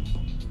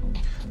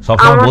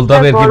 সবসময় বলতে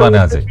হবে এর কি মানে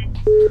আছে।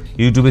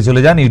 ইউটিউবে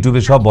চলে যান,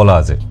 ইউটিউবে সব বলা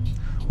আছে,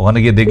 ওখানে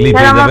গিয়ে দেখলেই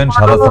পেয়ে যাবেন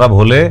সাদা স্রাব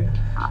হলে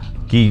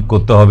কি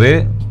করতে হবে,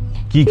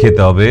 কি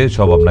খেতে হবে,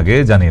 সব আপনাকে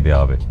জানিয়ে দেওয়া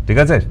হবে। ঠিক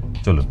আছে,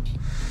 চলুন।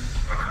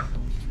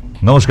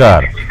 নমস্কার।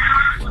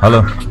 হ্যালো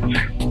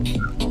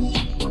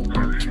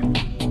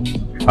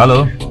হ্যালো,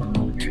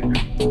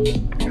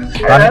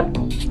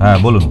 হ্যাঁ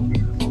বলুন।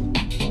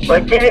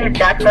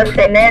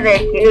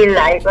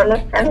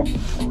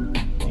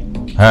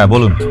 হ্যাঁ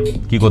বলুন,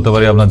 কি করতে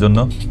পারি আপনার জন্য?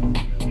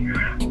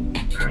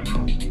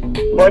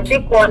 বলছি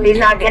কদিন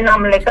আগে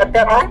নাম লেখাতে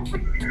হয়?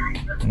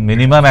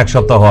 মিনিমাম 1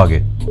 সপ্তাহ আগে।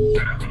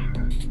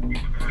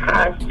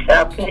 আচ্ছা,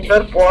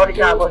 পুজোর পর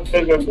যাবো।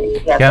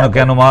 কেন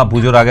কেন মা,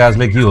 পুজোর আগে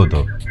আসলে কি হতো?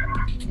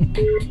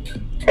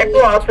 একটু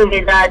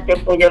অসুবিধা আছে,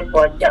 পুজোর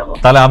পর যাবো।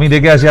 তাহলে আমি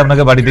দেখে আসি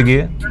আপনাকে বাড়িতে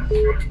গিয়ে।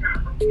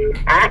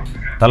 হ্যাঁ,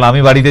 তাহলে আমি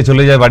বাড়িতে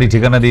চলে যাই, বাড়ি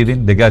ঠিকানা দিয়ে দিন,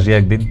 দেখে আসি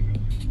একদিন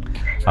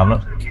আপনার।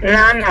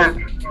 না না,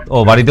 ও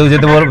বাড়িতেও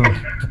যেতে বলবেন?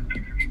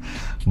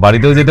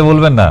 বাড়িতেও যেতে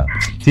বলবেন না?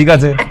 ঠিক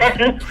আছে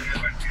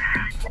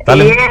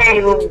তাহলে।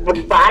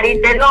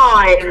 বাড়িতে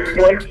নয়,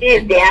 বলছি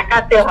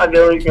দেখাতে হবে।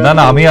 ওই না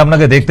না, আমি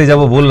আপনাকে দেখতে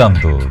যাব বললাম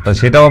তো, তা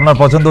সেটাও আপনার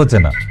পছন্দ হচ্ছে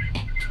না?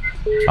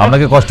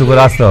 আপনাকে কষ্ট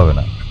করে আসতে হবে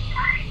না।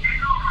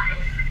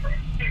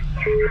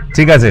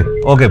 ঠিক আছে,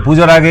 ওকে,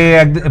 পুজোর আগে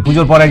একদিন,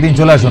 পুজোর পর একদিন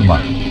চলে আসুন মা,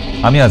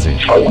 আমি আছি।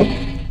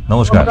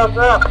 নমস্কার।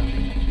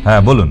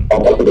 হ্যাঁ বলুন।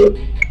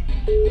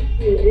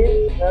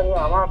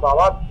 আমার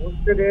বাবার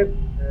বুঝতে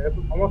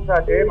একটু সমস্যা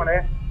আছে, মানে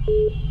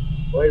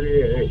ওই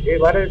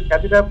এবারে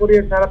ক্যাথিটার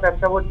পরিয়ে সারা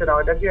ব্যবসা করছে না,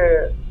 ওইটা কি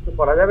একটু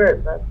করা যাবে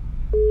স্যার?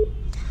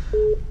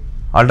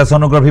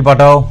 আল্ট্রাসোনোগ্রাফি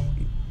পাঠাও,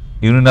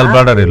 ইউরিনাল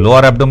ব্লাডারে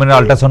লোয়ার অ্যাবডোমেনের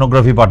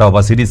আল্ট্রাসোনোগ্রাফি পাঠাও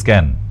বা সিটি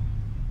স্ক্যান।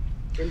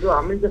 কিন্তু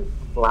আমি যে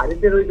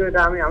বাড়িতে রয়েছে,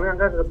 এটা আমি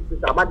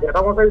আমার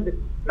জ্যাঠামশাই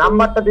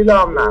নাম্বারটা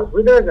দিলাম না,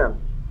 বুঝতে পেরেছেন?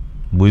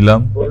 বুঝলাম।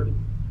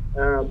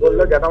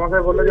 বললো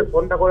জ্যাঠামশাই, বললো যে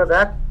ফোনটা করে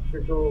দেখ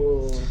কিছু।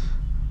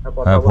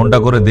 হ্যাঁ, ফোনটা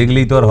করে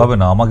দেখলেই তো আর হবে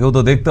না, আমাকেও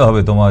তো দেখতে হবে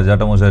তোমার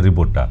জ্যাঠামশাইয়ের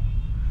রিপোর্টটা,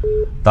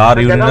 তার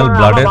ইউরিনাল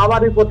ব্লাডের।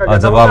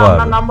 আচ্ছা বাবার,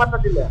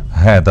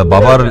 হ্যাঁ, তা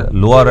বাবার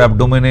লোয়ার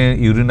অ্যাবডোমেনে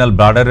ইউরিনাল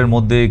ব্লাডারের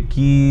মধ্যে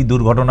কি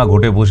দুর্ঘটনা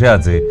ঘটে বসে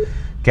আছে,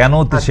 কেন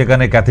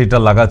সেখানে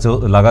ক্যাথিটার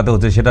লাগাতে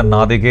হচ্ছে, সেটা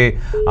না দেখে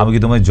আমি কি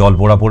তোমায় জল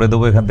পোড়া পড়ে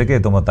দেবো এখান থেকে?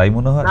 তোমার তাই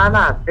মনে হয়? না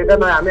না, সেটা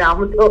নয়,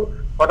 আমি তো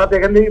হঠাৎ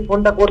এখান থেকে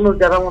ফোনটা করলো,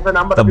 জ্যাঠামশাই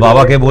নাম্বার। তা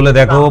বাবাকে বলে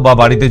দেখো, বা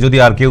বাড়িতে যদি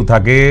আর কেউ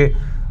থাকে,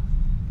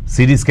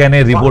 সিটি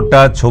স্ক্যানের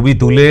রিপোর্টটা ছবি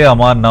তুলে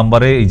আমার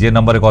নাম্বারে, এই যে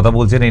নাম্বারে কথা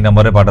বলছেন এই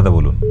নাম্বারে পাঠাতে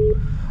বলুন।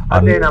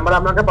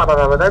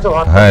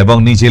 হ্যাঁ, এবং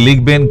নিচে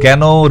লিখবেন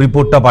কেন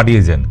রিপোর্টটা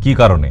পাঠিয়েছেন, কি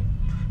কারণে,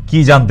 কি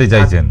জানতে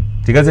চাইছেন।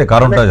 ঠিক আছে,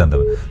 কারণটা জানতে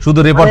হবে। শুধু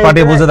রিপোর্ট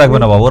পাঠিয়ে বসে থাকবে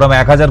না বাবা, ওরকম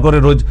 1000 করে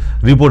রোজ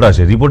রিপোর্ট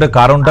আসে, রিপোর্টের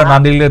কারণটা না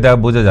নিলে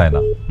বোঝা যায় না।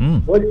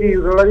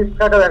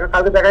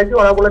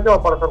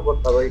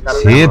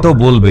 সে তো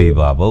বলবেই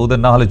বাবা, ওদের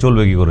না হলে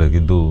চলবে কি করে?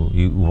 কিন্তু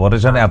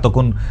অপারেশন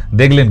এতক্ষণ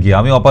দেখলেন কি?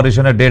 আমি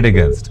অপারেশনের ডেড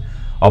এগেনস্ট,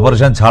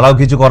 অপারেশন ছাড়াও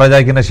কিছু করা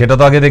যায় কিনা সেটা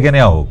তো আগে দেখে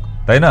নেওয়া হোক,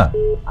 তাই না?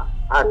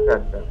 আচ্ছা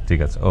আচ্ছা, ঠিক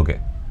আছে, ওকে।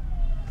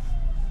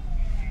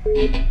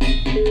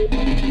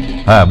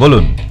 হ্যাঁ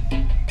বলুন।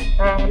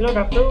 হ্যাঁ হ্যালো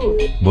ডাক্তারবাবু।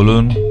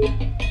 বলুন।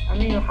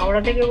 আমি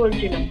হাওড়া থেকে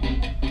বলছিলাম।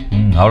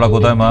 হাওড়া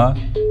কোথায় মা?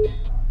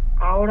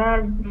 হাওড়ার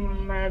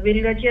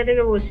বেলগাছিয়া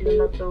থেকে বলছিলাম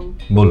ডাক্তারবাবু।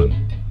 বলুন।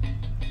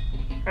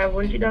 হ্যাঁ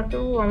বলছি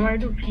ডাক্তারবাবু, আমার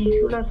একটু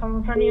ফিসচুলার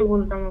সমস্যা নিয়ে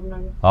বলতাম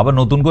আপনাকে। আবার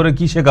নতুন করে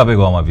কি শেখাবে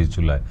গো আমার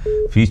ফিসচুলায়?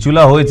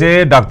 ফিসচুলা হয়েছে,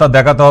 ডাক্তার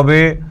দেখাতে হবে,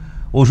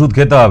 ওষুধ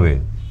খেতে হবে,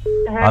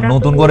 আর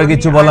নতুন করে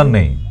কিছু বলার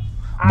নেই।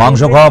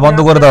 মাংস খাওয়া বন্ধ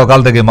করে দাও,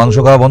 কাল থেকে মাংস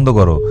খাওয়া বন্ধ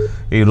করো।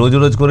 এই রোজ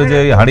রোজ করে যে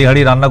হাঁড়ি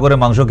হাঁড়ি রান্না করে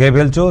মাংস খেয়ে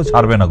ফেলছো,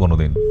 ছাড়বে না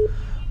কোনোদিন।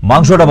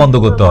 মাংসটা বন্ধ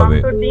করতে হবে।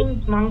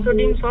 মাংস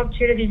ডিম সব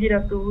ছেড়ে দিয়েছি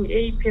ডাক্তারবাবু।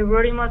 এই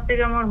ফেব্রুয়ারি মাস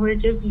থেকে আমার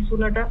হয়েছে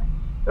ফিসুলাটা।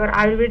 এবার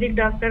আয়ুর্বেদিক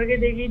ডাক্তারকে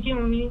দেখিয়েছি,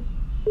 উনি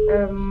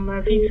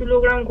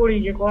ফিসুলোগ্রাম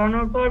করিয়েছে।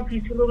 করানোর পর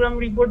ফিসুলোগ্রাম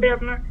রিপোর্টে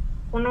আপনার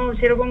কোনো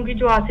সেরকম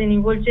কিছু আসেনি,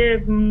 বলছে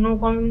no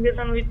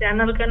communication with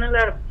anal canal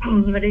R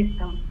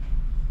rectum.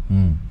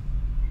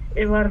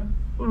 এবার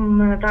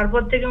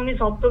তারপর থেকে উনি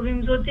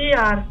সপ্তবিংশতি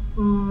আর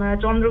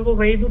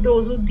চন্দ্রপ্রভা এই দুটো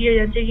ওষুধ দিয়ে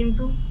যাচ্ছে,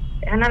 কিন্তু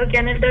অ্যানাল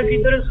ক্যানেলটার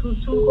ভিতরে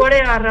সুরসুর করে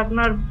আর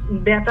আপনার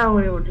ব্যথা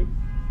হয়ে ওঠে।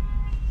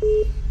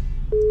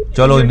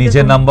 চলো, ওই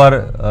নিচের নাম্বার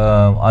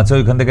আছে,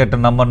 ওইখান থেকে একটা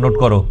নাম্বার নোট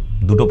করো,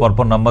 দুটো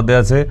পরপর নাম্বার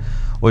দেওয়া আছে,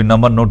 ওই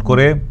নাম্বার নোট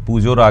করে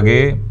পুজোর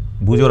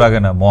আগে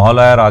না,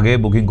 মহালয়ার আগে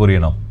বুকিং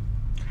করিয়ে নাও,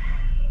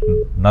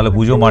 নাহলে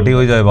পুজো মাটি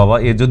হয়ে যায় বাবা।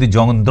 এর যদি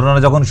যন্ত্রণা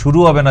যখন শুরু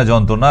হবে না,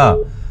 যন্ত্রণা,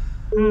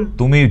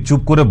 তুমি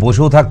চুপ করে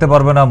বসেও থাকতে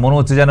পারবে না, মনে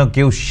হচ্ছে যেন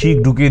কেউ শিক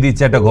ঢুকিয়ে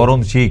দিচ্ছে, একটা গরম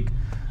শিক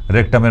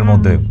রেকটামের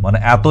মধ্যে, মানে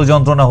এত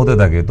যন্ত্রণা হতে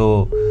থাকে। তো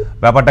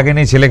ব্যাপারটাকে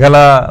নিয়ে ছেলে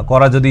খেলা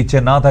করা যদি ইচ্ছে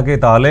না থাকে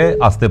তাহলে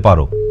আসতে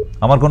পারো,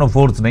 আমার কোনো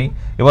ফোর্স নেই।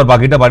 এবার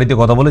বাকিটা বাড়িতে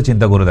কথা বলে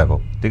চিন্তা করে দেখো,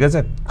 ঠিক আছে?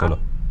 চলো।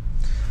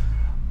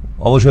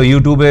 অবশ্যই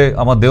ইউটিউবে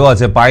আমার দেওয়া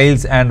আছে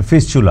পাইলস অ্যান্ড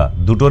ফিস্চুলা,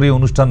 দুটোরই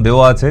অনুষ্ঠান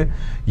দেওয়া আছে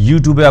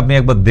ইউটিউবে, আপনি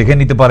একবার দেখে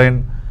নিতে পারেন।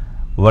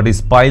 What is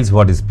piles,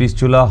 what is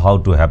fistula, how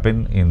to happen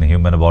in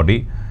human body,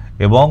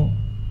 এবং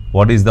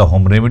what is the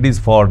home remedies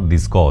for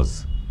this cause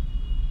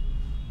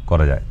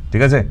করা যায়,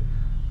 ঠিক আছে?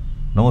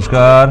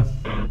 নমস্কার।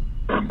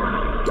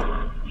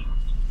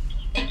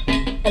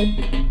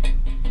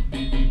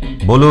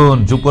 বলুন,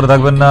 চুপ করে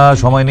থাকবেন না,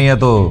 সময় নেই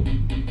এত।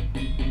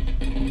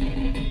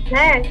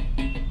 হ্যাঁ,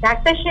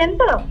 ডাক্তার সেন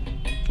তো?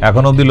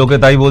 এখন অবধি লোকে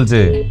তাই বলছে।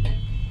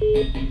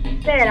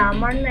 স্যার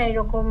আমার না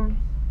এরকম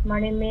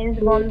মানে মেন্স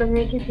বন্ধ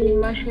হয়েছে 3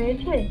 মাস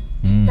হয়েছে,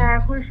 তা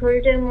এখন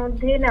শরীরের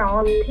মধ্যে না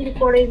অস্থির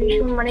করে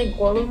ভীষণ, মানে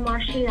গরম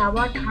আসে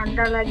আবার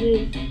ঠান্ডা লাগে।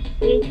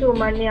 এই তো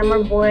মানে আমার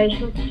বয়স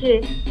হচ্ছে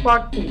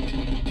 40।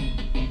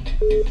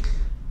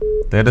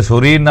 তো এটা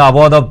শরীর না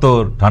আবহাওয়া দপ্তর?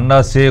 ঠান্ডা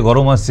আসছে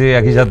গরম আসছে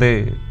একই সাথে,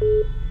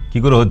 কি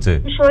করে হচ্ছে?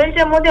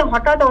 শরীরটার মধ্যে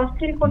হঠাৎ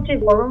অস্থির করছে,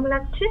 গরম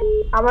লাগছে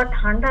আবার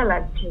ঠান্ডা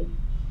লাগছে।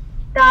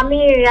 তা আমি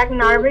এক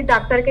নার্ভের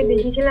ডাক্তারকে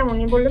দেখিয়েছিলাম,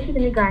 উনি বললো কি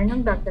তুমি গাইনক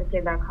ডাক্তারকে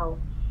দেখাও।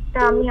 তা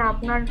আমি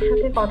আপনার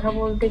সাথে কথা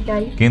বলতে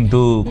চাই। কিন্তু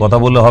কথা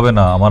বললে হবে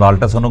না, আমার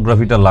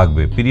আল্ট্রাসোনোগ্রাফিটা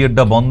লাগবে।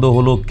 পিরিয়ডটা বন্ধ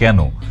হলো কেন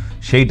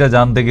সেইটা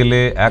জানতে গেলে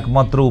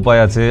একমাত্র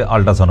উপায় আছে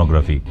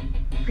আল্ট্রাসোনোগ্রাফি।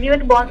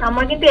 পিরিয়ড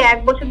আমার কিন্তু 1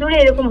 বছর ধরে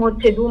এরকম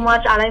হচ্ছে, 2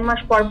 মাস 2.5 মাস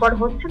পর পর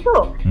হচ্ছে তো,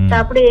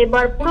 তারপরে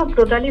এবার পুরো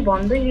টোটালি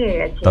বন্ধই হয়ে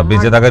গেছে। তা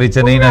বেঁচে থাকার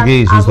ইচ্ছে নেই নাকি?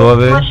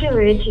 সুস্থভাবে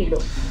হয়েছিল,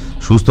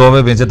 সুস্থভাবে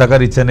বেঁচে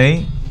থাকার ইচ্ছে নেই?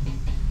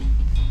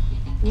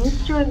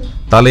 নিশ্চয়ই।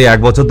 তাহলে 1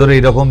 বছর ধরে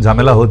এরকম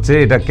ঝামেলা হচ্ছে,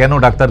 এটা কেন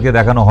ডাক্তারকে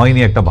দেখানো হয়নি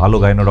একটা ভালো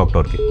গাইনো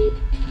ডক্টরকে?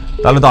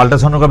 তাহলে তো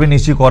আল্ট্রাসোনোগ্রাফি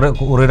নিশ্চয়ই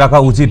করে রাখা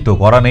উচিত, তো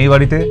করা নেই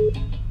বাড়িতে?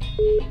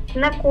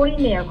 না,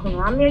 করিনি এখনো।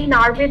 আমি ওই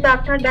নার্ভের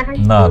ডাক্তার দেখাই।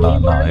 না না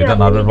না, এটা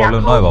নার্ভের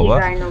প্রবলেম নয় বাবা।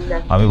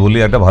 আমি বলি,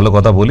 একটা ভালো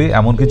কথা বলি,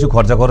 এমন কিছু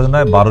খরচা খরচ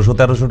নয়,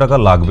 1200-1300 টাকা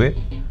লাগবে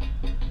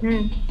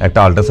একটা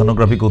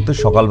আল্ট্রাসোনোগ্রাফি করতে।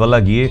 সকালবেলা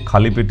গিয়ে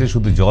খালি পেটে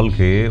শুধু জল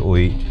খেয়ে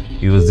ওই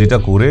ইউএসজিটা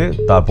করে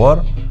তারপর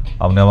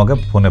আপনি আমাকে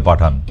ফোনে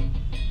পাঠান।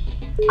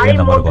 আমি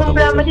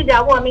মধ্যমগ্রামে যে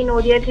যাবো, আমি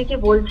নদিয়া থেকে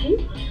বলছি,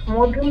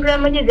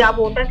 মধ্যমগ্রামে যে যাবো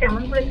ওটা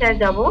কেমন করে স্যার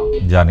যাবো?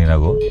 জানি না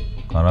গো,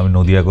 কারণ আমি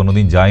নদিয়া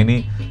কোনোদিন যাইনি,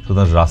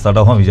 সুতরাং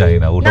রাস্তাটাও আমি জানি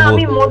না। ওটা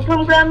আমি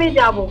মধ্যমগ্রামে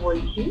যাবো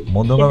বলছি।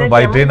 মধ্যমগ্রামে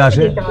বাই ট্রেন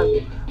আসে,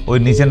 ওই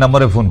নিচের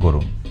নাম্বারে ফোন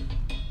করুন,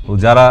 ও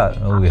যারা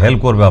হেল্প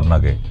করবে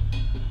আপনাকে,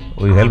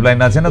 ওই হেল্পলাইন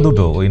আছে না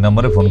দুটো, ওই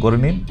নাম্বারে ফোন করে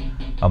নিন,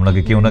 আপনাকে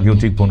কেউ না কেউ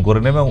ঠিক ফোন করে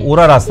নেবে, এবং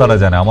ওরা রাস্তাটা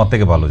জানে, আমার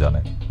থেকে ভালো জানে,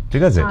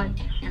 ঠিক আছে?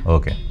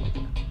 ওকে।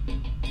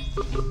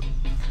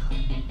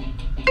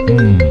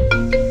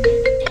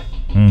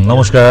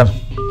 নমস্কার।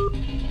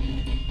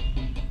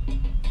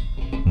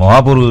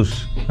 মহাপুরুষ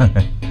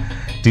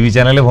টিভি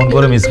চ্যানেলে ফোন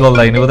করে মিস কল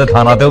দেয়নি, বোধহয়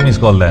থানাতেও মিস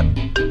কল দেন।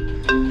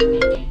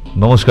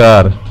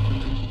 নমস্কার।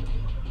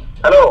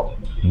 হ্যালো,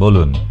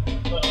 বলুন।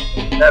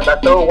 হ্যাঁ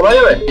ডাক্তারবাবু, বলা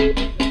যাবে?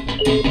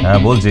 হ্যাঁ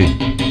বলছি।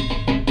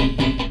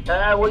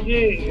 হ্যাঁ বলছি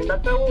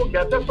ডাক্তারবাবু,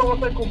 গ্যাসের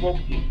সমস্যায় খুব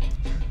ভুগছি।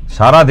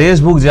 সারা দেশ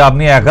ভুগছে,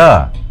 আপনি একা?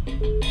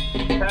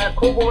 হ্যাঁ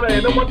খুব,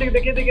 এলোপ্যাথিক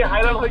দেখে দেখে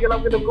হায়রান হয়ে গেলাম,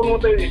 কিন্তু কোনো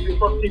মতে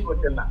রিপোর্ট ঠিক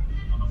হচ্ছে না।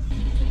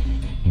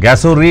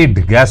 গ্যাসোরিড,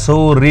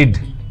 গ্যাসোরিড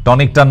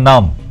টনিকটার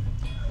নাম।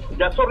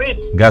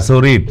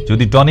 গ্যাসোরিড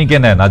যদি টনিকে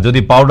নেন, আর যদি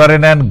পাউডারে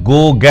নেন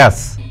গো গ্যাস,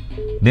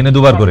 দিনে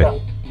 2 বার করে,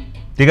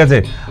 ঠিক আছে?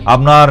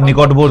 আপনার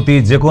নিকটবর্তী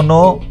যে কোনো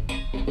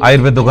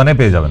আয়ুর্বেদ দোকানে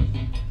পেয়ে যাবেন।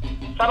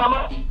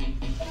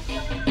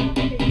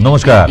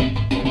 নমস্কার।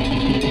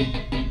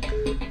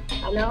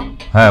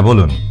 হ্যাঁ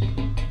বলুন।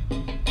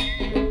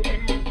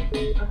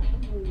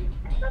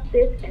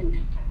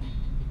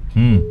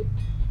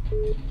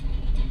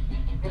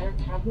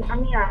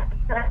 আমি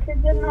আর্থারাইটিসের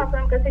জন্য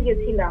আপনার কাছে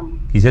গেছিলাম।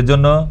 কিসের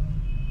জন্য?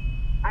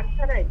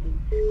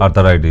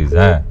 আর্থারাইটিস,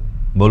 হ্যাঁ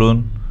বলুন।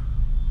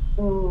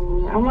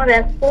 আমার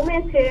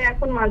কমেছে,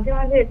 এখন মাঝে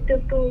মাঝে একটু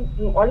একটু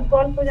অল্প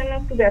অল্প যেন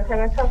একটু ব্যথা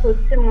ব্যথা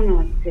হচ্ছে মনে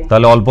হচ্ছে।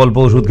 তাহলে অল্প অল্প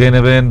ওষুধ খেয়ে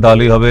নেবেন,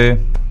 তাহলেই হবে।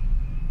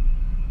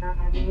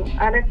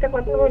 আর একটা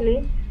কথা বলি,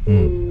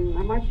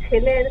 আমার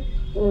ছেলের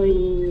ওই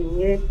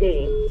এতে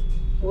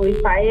ওই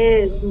পায়ে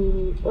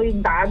ওই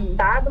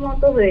দাঁত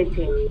মতো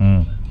হয়েছে।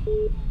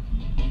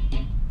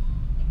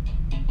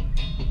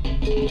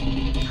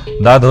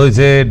 দাঁত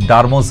হয়েছে,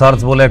 ডার্মোসার্স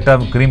বলে একটা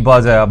ক্রিম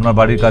পাওয়া যায়, আপনার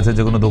বাড়ির কাছে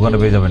যে কোনো দোকানে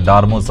পেয়ে যাবেন।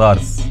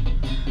 ডার্মোসার্স,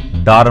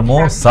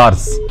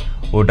 ডার্মোসার্স,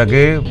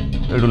 ওটাকে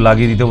একটু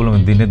লাগিয়ে দিতে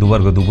বলবেন দিনে 2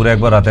 বার করে, দুপুরে 1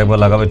 বার রাতে 1 বার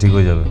লাগাবে, ঠিক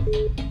হয়ে যাবে।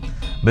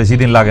 বেশি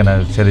দিন লাগে না,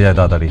 সেরে যায়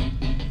তাড়াতাড়ি।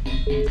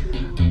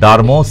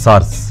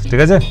 ডার্মোসার্স, ঠিক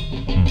আছে?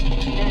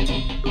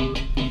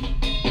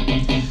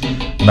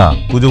 না,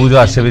 পুজো পুজো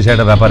আসছে, বেশি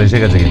একটা ব্যাপার এসে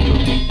গেছে কিন্তু,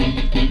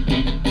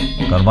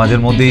 কারণ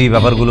মাঝের মধ্যেই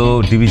ব্যাপারগুলো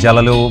টিভি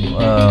চালালেও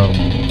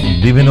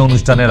বিভিন্ন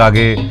অনুষ্ঠানের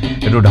আগে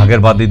একটু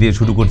ঢাকের বাদ্যি দিয়ে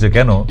শুরু করছে।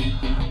 কেন?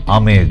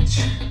 আমেজ।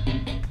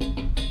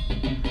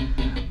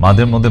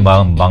 মাঝের মধ্যে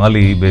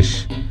বাঙালি বেশ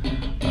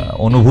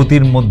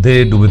অনুভূতির মধ্যে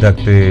ডুবে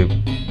থাকতে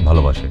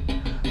ভালোবাসে,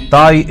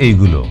 তাই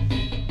এইগুলো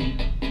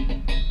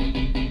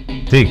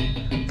ঠিক।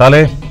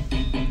 তাহলে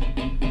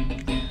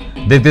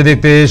দেখতে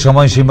দেখতে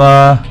সময়সীমা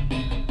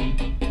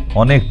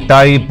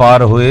অনেকটাই পার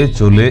হয়ে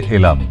চলে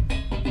এলাম,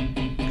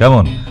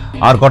 কেমন?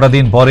 আর কটা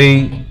দিন পরেই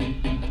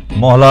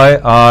মহালয়,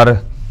 আর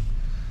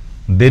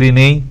দেরি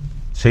নেই।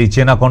 সেই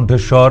চেনা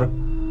কণ্ঠস্বর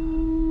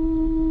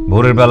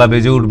ভোরের বেলা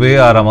বেজে উঠবে,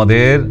 আর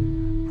আমাদের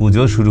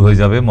পুজো শুরু হয়ে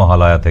যাবে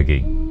মহালয়া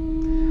থেকেই।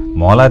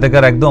 মহালয়া থেকে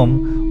আর একদম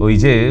ওই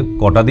যে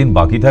কটা দিন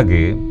বাকি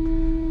থাকে,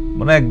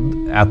 মানে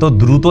এত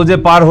দ্রুত যে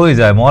পার হয়ে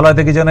যায়, মহালয়া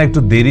থেকে যেন একটু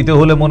দেরিতে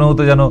হলে মনে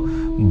হতো যেন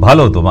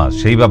ভালো হতো মাস,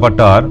 সেই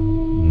ব্যাপারটা আর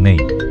নেই।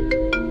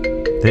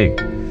 ঠিক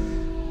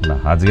না,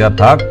 আজকে আর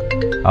থাক,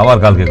 আবার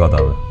কালকে কথা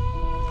হবে।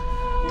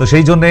 তো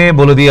সেই জন্যে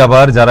বলে দিই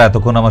আবার, যারা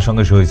এতক্ষণ আমার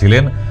সঙ্গে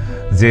শুয়েছিলেন,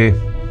 যে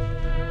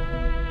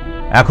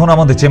এখন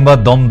আমাদের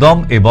চেম্বার দমদম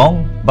এবং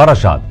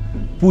বারাসাত।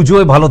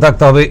 পুজোয় ভালো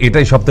থাকতে হবে,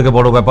 এটাই সব থেকে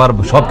বড় ব্যাপার।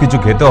 সব কিছু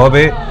খেতে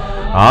হবে,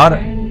 আর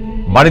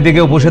বাড়িতে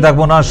কেউ বসে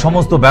থাকবো না।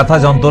 সমস্ত ব্যথা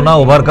যন্ত্রণা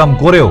ওভারকাম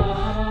করেও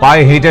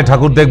পায়ে হেঁটে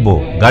ঠাকুর দেখবো,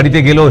 গাড়িতে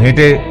গেলেও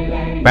হেঁটে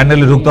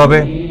প্যান্ডেলে ঢুকতে হবে,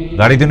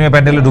 গাড়িতে নিয়ে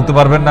প্যান্ডেলে ঢুকতে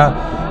পারবেন না।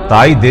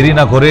 তাই দেরি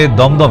না করে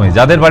দমদমে,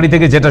 যাদের বাড়ি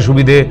থেকে যেটা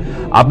সুবিধে,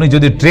 আপনি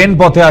যদি ট্রেন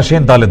পথে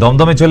আসেন তাহলে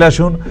দমদমে চলে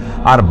আসুন,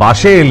 আর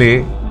বাসে এলে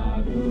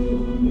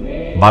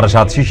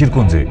বারাসাত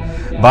শিশিরকুঞ্জে।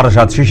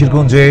 বারাসাত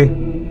শিশিরকুঞ্জে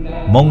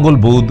মঙ্গল,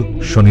 বুধ,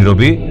 শনি,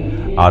 রবি,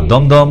 আর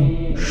দমদম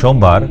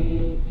সোমবার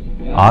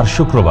আর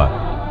শুক্রবার।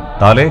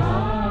 তাহলে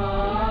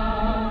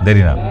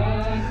দেরি না,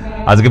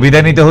 আজকে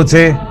বিদায় নিতে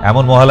হচ্ছে।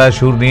 এমন মহালয়া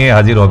সুর নিয়ে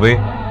হাজির হবে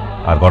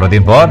আর কটা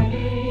দিন পর।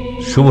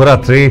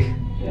 শুভরাত্রি।